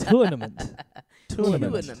 Tournament.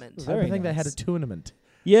 Tournament. Very I think they had a nice. tournament.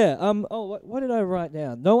 Yeah. Oh, what did I write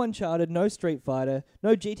down? No Uncharted, no Street Fighter,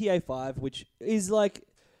 no GTA 5, which is like,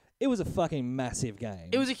 it was a fucking massive game.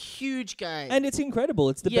 It was a huge game. and it's incredible.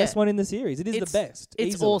 It's the Yeah. best one in the series. It is It's- the best.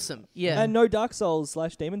 It's easily. awesome. Yeah. And no Dark Souls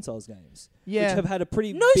 / Demon Souls games. Yeah. Which have had a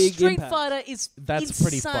pretty no big Street impact. Fighter is That's insane.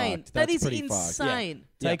 pretty fucked. That That's is pretty fucked. insane.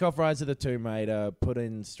 Take off Rise of the Tomb Raider, put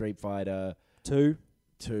in Street Fighter 2.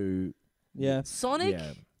 2. Yeah. Sonic?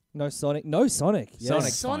 Yeah. No Sonic. No Sonic. Yeah.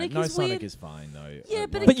 Sonic's Sonic fine. No, is Sonic weird. is fine though. Yeah,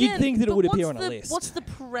 but But you'd again, think that it but would what's appear on a the- list. What's the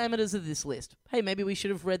parameters of this list? Hey, maybe we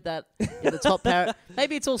should have read that in the top paragraph.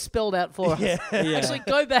 Maybe it's all spelled out for us. Yeah. Actually,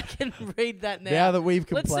 go back and read that now. Now that we've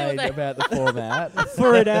Let's see what complained they- about the format,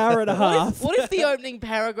 For an hour and a half. What if the opening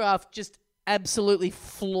paragraph just absolutely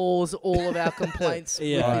floors all of our complaints?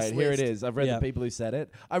 Yeah. with right this here it list? is. I've read Yeah. the people who said it.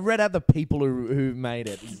 I read out the people who made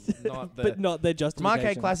it, not the. But not their From justification.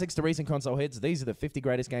 arcade classics to recent console hits, these are the 50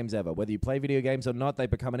 greatest games ever. Whether you play video games or not, they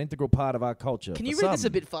become an integral part of our culture. Can For you read this some-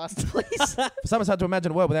 a bit faster, please? For some, it's hard to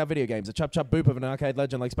imagine a world without video games. A chop chop boop of an arcade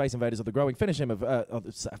legend like Space Invaders or the growing finish him of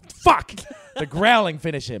fuck the growling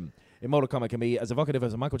finish him. In Mortal Kombat can be as evocative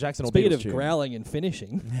as a Michael Jackson or Speaking Beatles of tune. growling and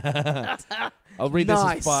finishing, I'll read this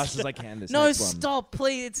Nice. as fast as I can. This No, next one. stop,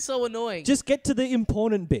 please. It's so annoying. just get to the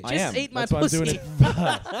important bit. I Just am. eat my That's why I'm doing pussy.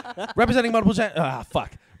 it. Representing multiple.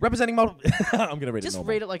 Fuck. Representing multiple. I'm gonna read Just it. normal.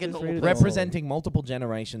 read it like a Just normal read it person. Representing multiple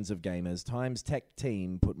generations of gamers, Times Tech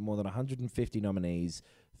team put more than 150 nominees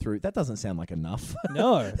through. That doesn't sound like enough.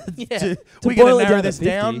 No. Yeah. We're boil going it to narrow down to this 50.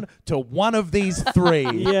 down to one of these three.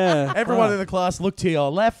 Yeah. Everyone Right. in the class, look to your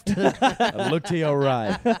left and look to your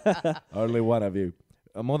right. Only one of you.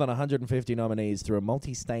 More than 150 nominees through a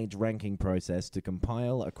multi-stage ranking process to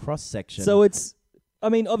compile a cross-section. So it's, I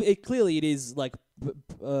mean, clearly it is like,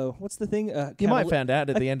 what's the thing? you might find out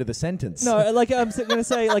at the end of the sentence. No, like I'm going to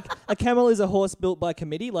say, like a camel is a horse built by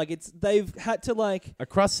committee. Like they've had to like, A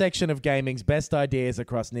cross-section of gaming's best ideas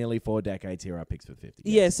across nearly 4 decades. Here are picks for 50.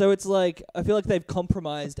 yeah. So it's like I feel like they've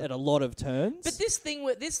compromised at a lot of turns. But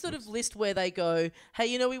this sort of list where they go,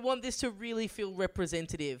 hey, we want this to really feel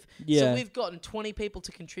representative. So Yeah. we've gotten 20 people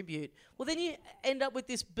to contribute. Well, then you end up with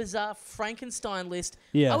this bizarre Frankenstein list.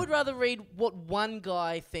 Yeah. I would rather read what one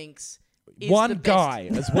guy thinks is the One best. guy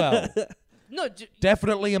as well. No.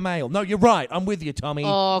 Definitely a male. No, you're right. I'm with you, Tommy.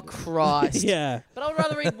 Oh, Christ. yeah. But I would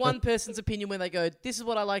rather read one person's opinion when they go, this is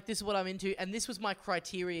what I like, this is what I'm into, and this was my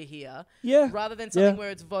criteria here. Yeah. Rather than something Yeah. where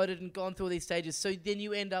it's voted and gone through all these stages. So then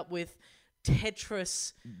you end up with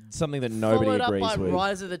Tetris Something that nobody followed agrees up by with.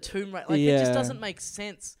 Rise of the Tomb Raider. Like, it just Yeah. doesn't make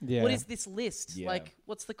sense. Yeah. What is this list? Yeah. Like,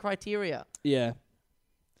 what's the criteria? Yeah.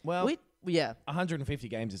 Well, Yeah, 150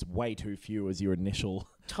 games is way too few as your initial.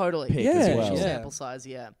 totally. Pick as Initial well. Yeah. sample size,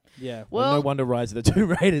 yeah. Yeah. Well, Well, no wonder Rise of the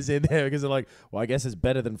Tomb Raiders in there because they're like, well, I guess it's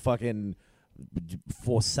better than fucking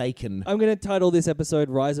forsaken. I'm going to title this episode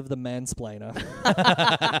 "Rise of the Mansplainer."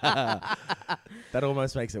 That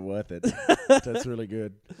almost makes it worth it. That's really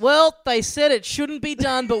good. Well, they said it shouldn't be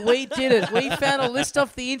done, but we did it. We found a list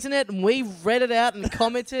off the internet and we read it out and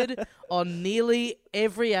commented on nearly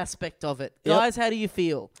every aspect of it. Yep. Guys, how do you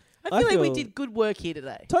feel? I feel like we did good work here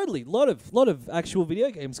today. Totally, lot of actual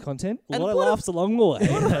video games content, a And lot of what a- laughs along the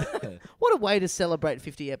way. What a way to celebrate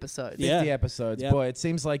 50 episodes. Yeah. 50 episodes. Yep. Boy, it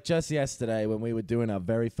seems like just yesterday when we were doing our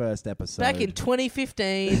very first episode. Back in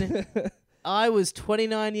 2015, I was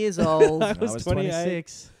 29 years old. I was 28.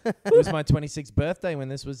 26. It was my 26th birthday when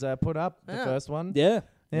this was put up, the Ah. first one. Yeah,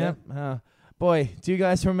 Yeah. Boy, do you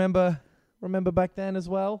guys remember back then as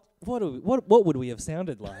well? What would we have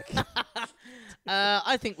sounded like?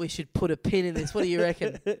 I think we should put a pin in this. What do you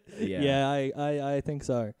reckon? Yeah, I think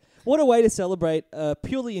so. What a way to celebrate a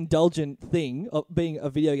purely indulgent thing of being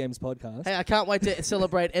a video games podcast. Hey, I can't wait to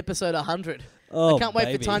celebrate episode 100. Oh, I can't wait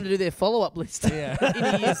baby. for time to do their follow-up list in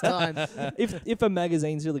a year's time. If a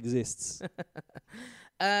magazine still exists.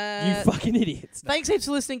 You Uh, fucking idiots. Thanks heaps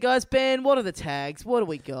for listening, guys. Ben, what are the tags? What do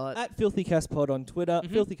we got? At FilthyCastPod on Twitter,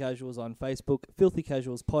 Filthy Casuals on Facebook,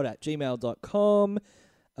 filthycasualspod@gmail.com.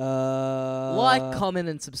 Like, comment,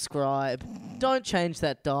 and subscribe. Don't change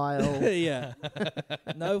that dial. Yeah.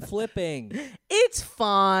 No flipping. It's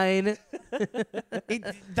fine.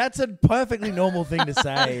 That's a perfectly normal thing to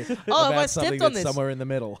say have about I something stepped on that's this? somewhere in the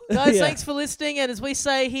middle. Guys, Yeah. thanks for listening. And as we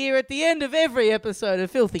say here at the end of every episode of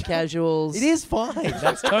Filthy Casuals, It is fine.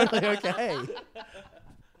 That's totally okay.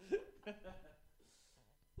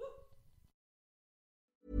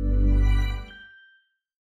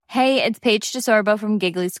 Hey, it's Paige DeSorbo from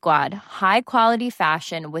Giggly Squad. High quality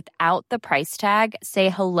fashion without the price tag. Say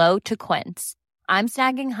hello to Quince. I'm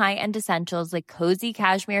snagging high-end essentials like cozy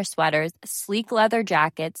cashmere sweaters, sleek leather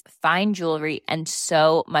jackets, fine jewelry, and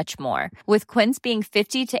so much more. With Quince being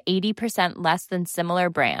 50 to 80% less than similar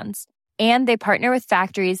brands. And they partner with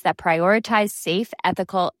factories that prioritize safe,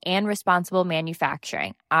 ethical, and responsible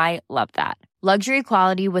manufacturing. I love that. Luxury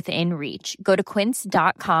quality within reach. Go to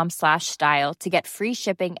quince.com/style to get free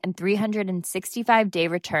shipping and 365-day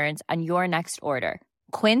returns on your next order.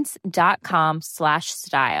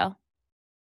 Quince.com/style.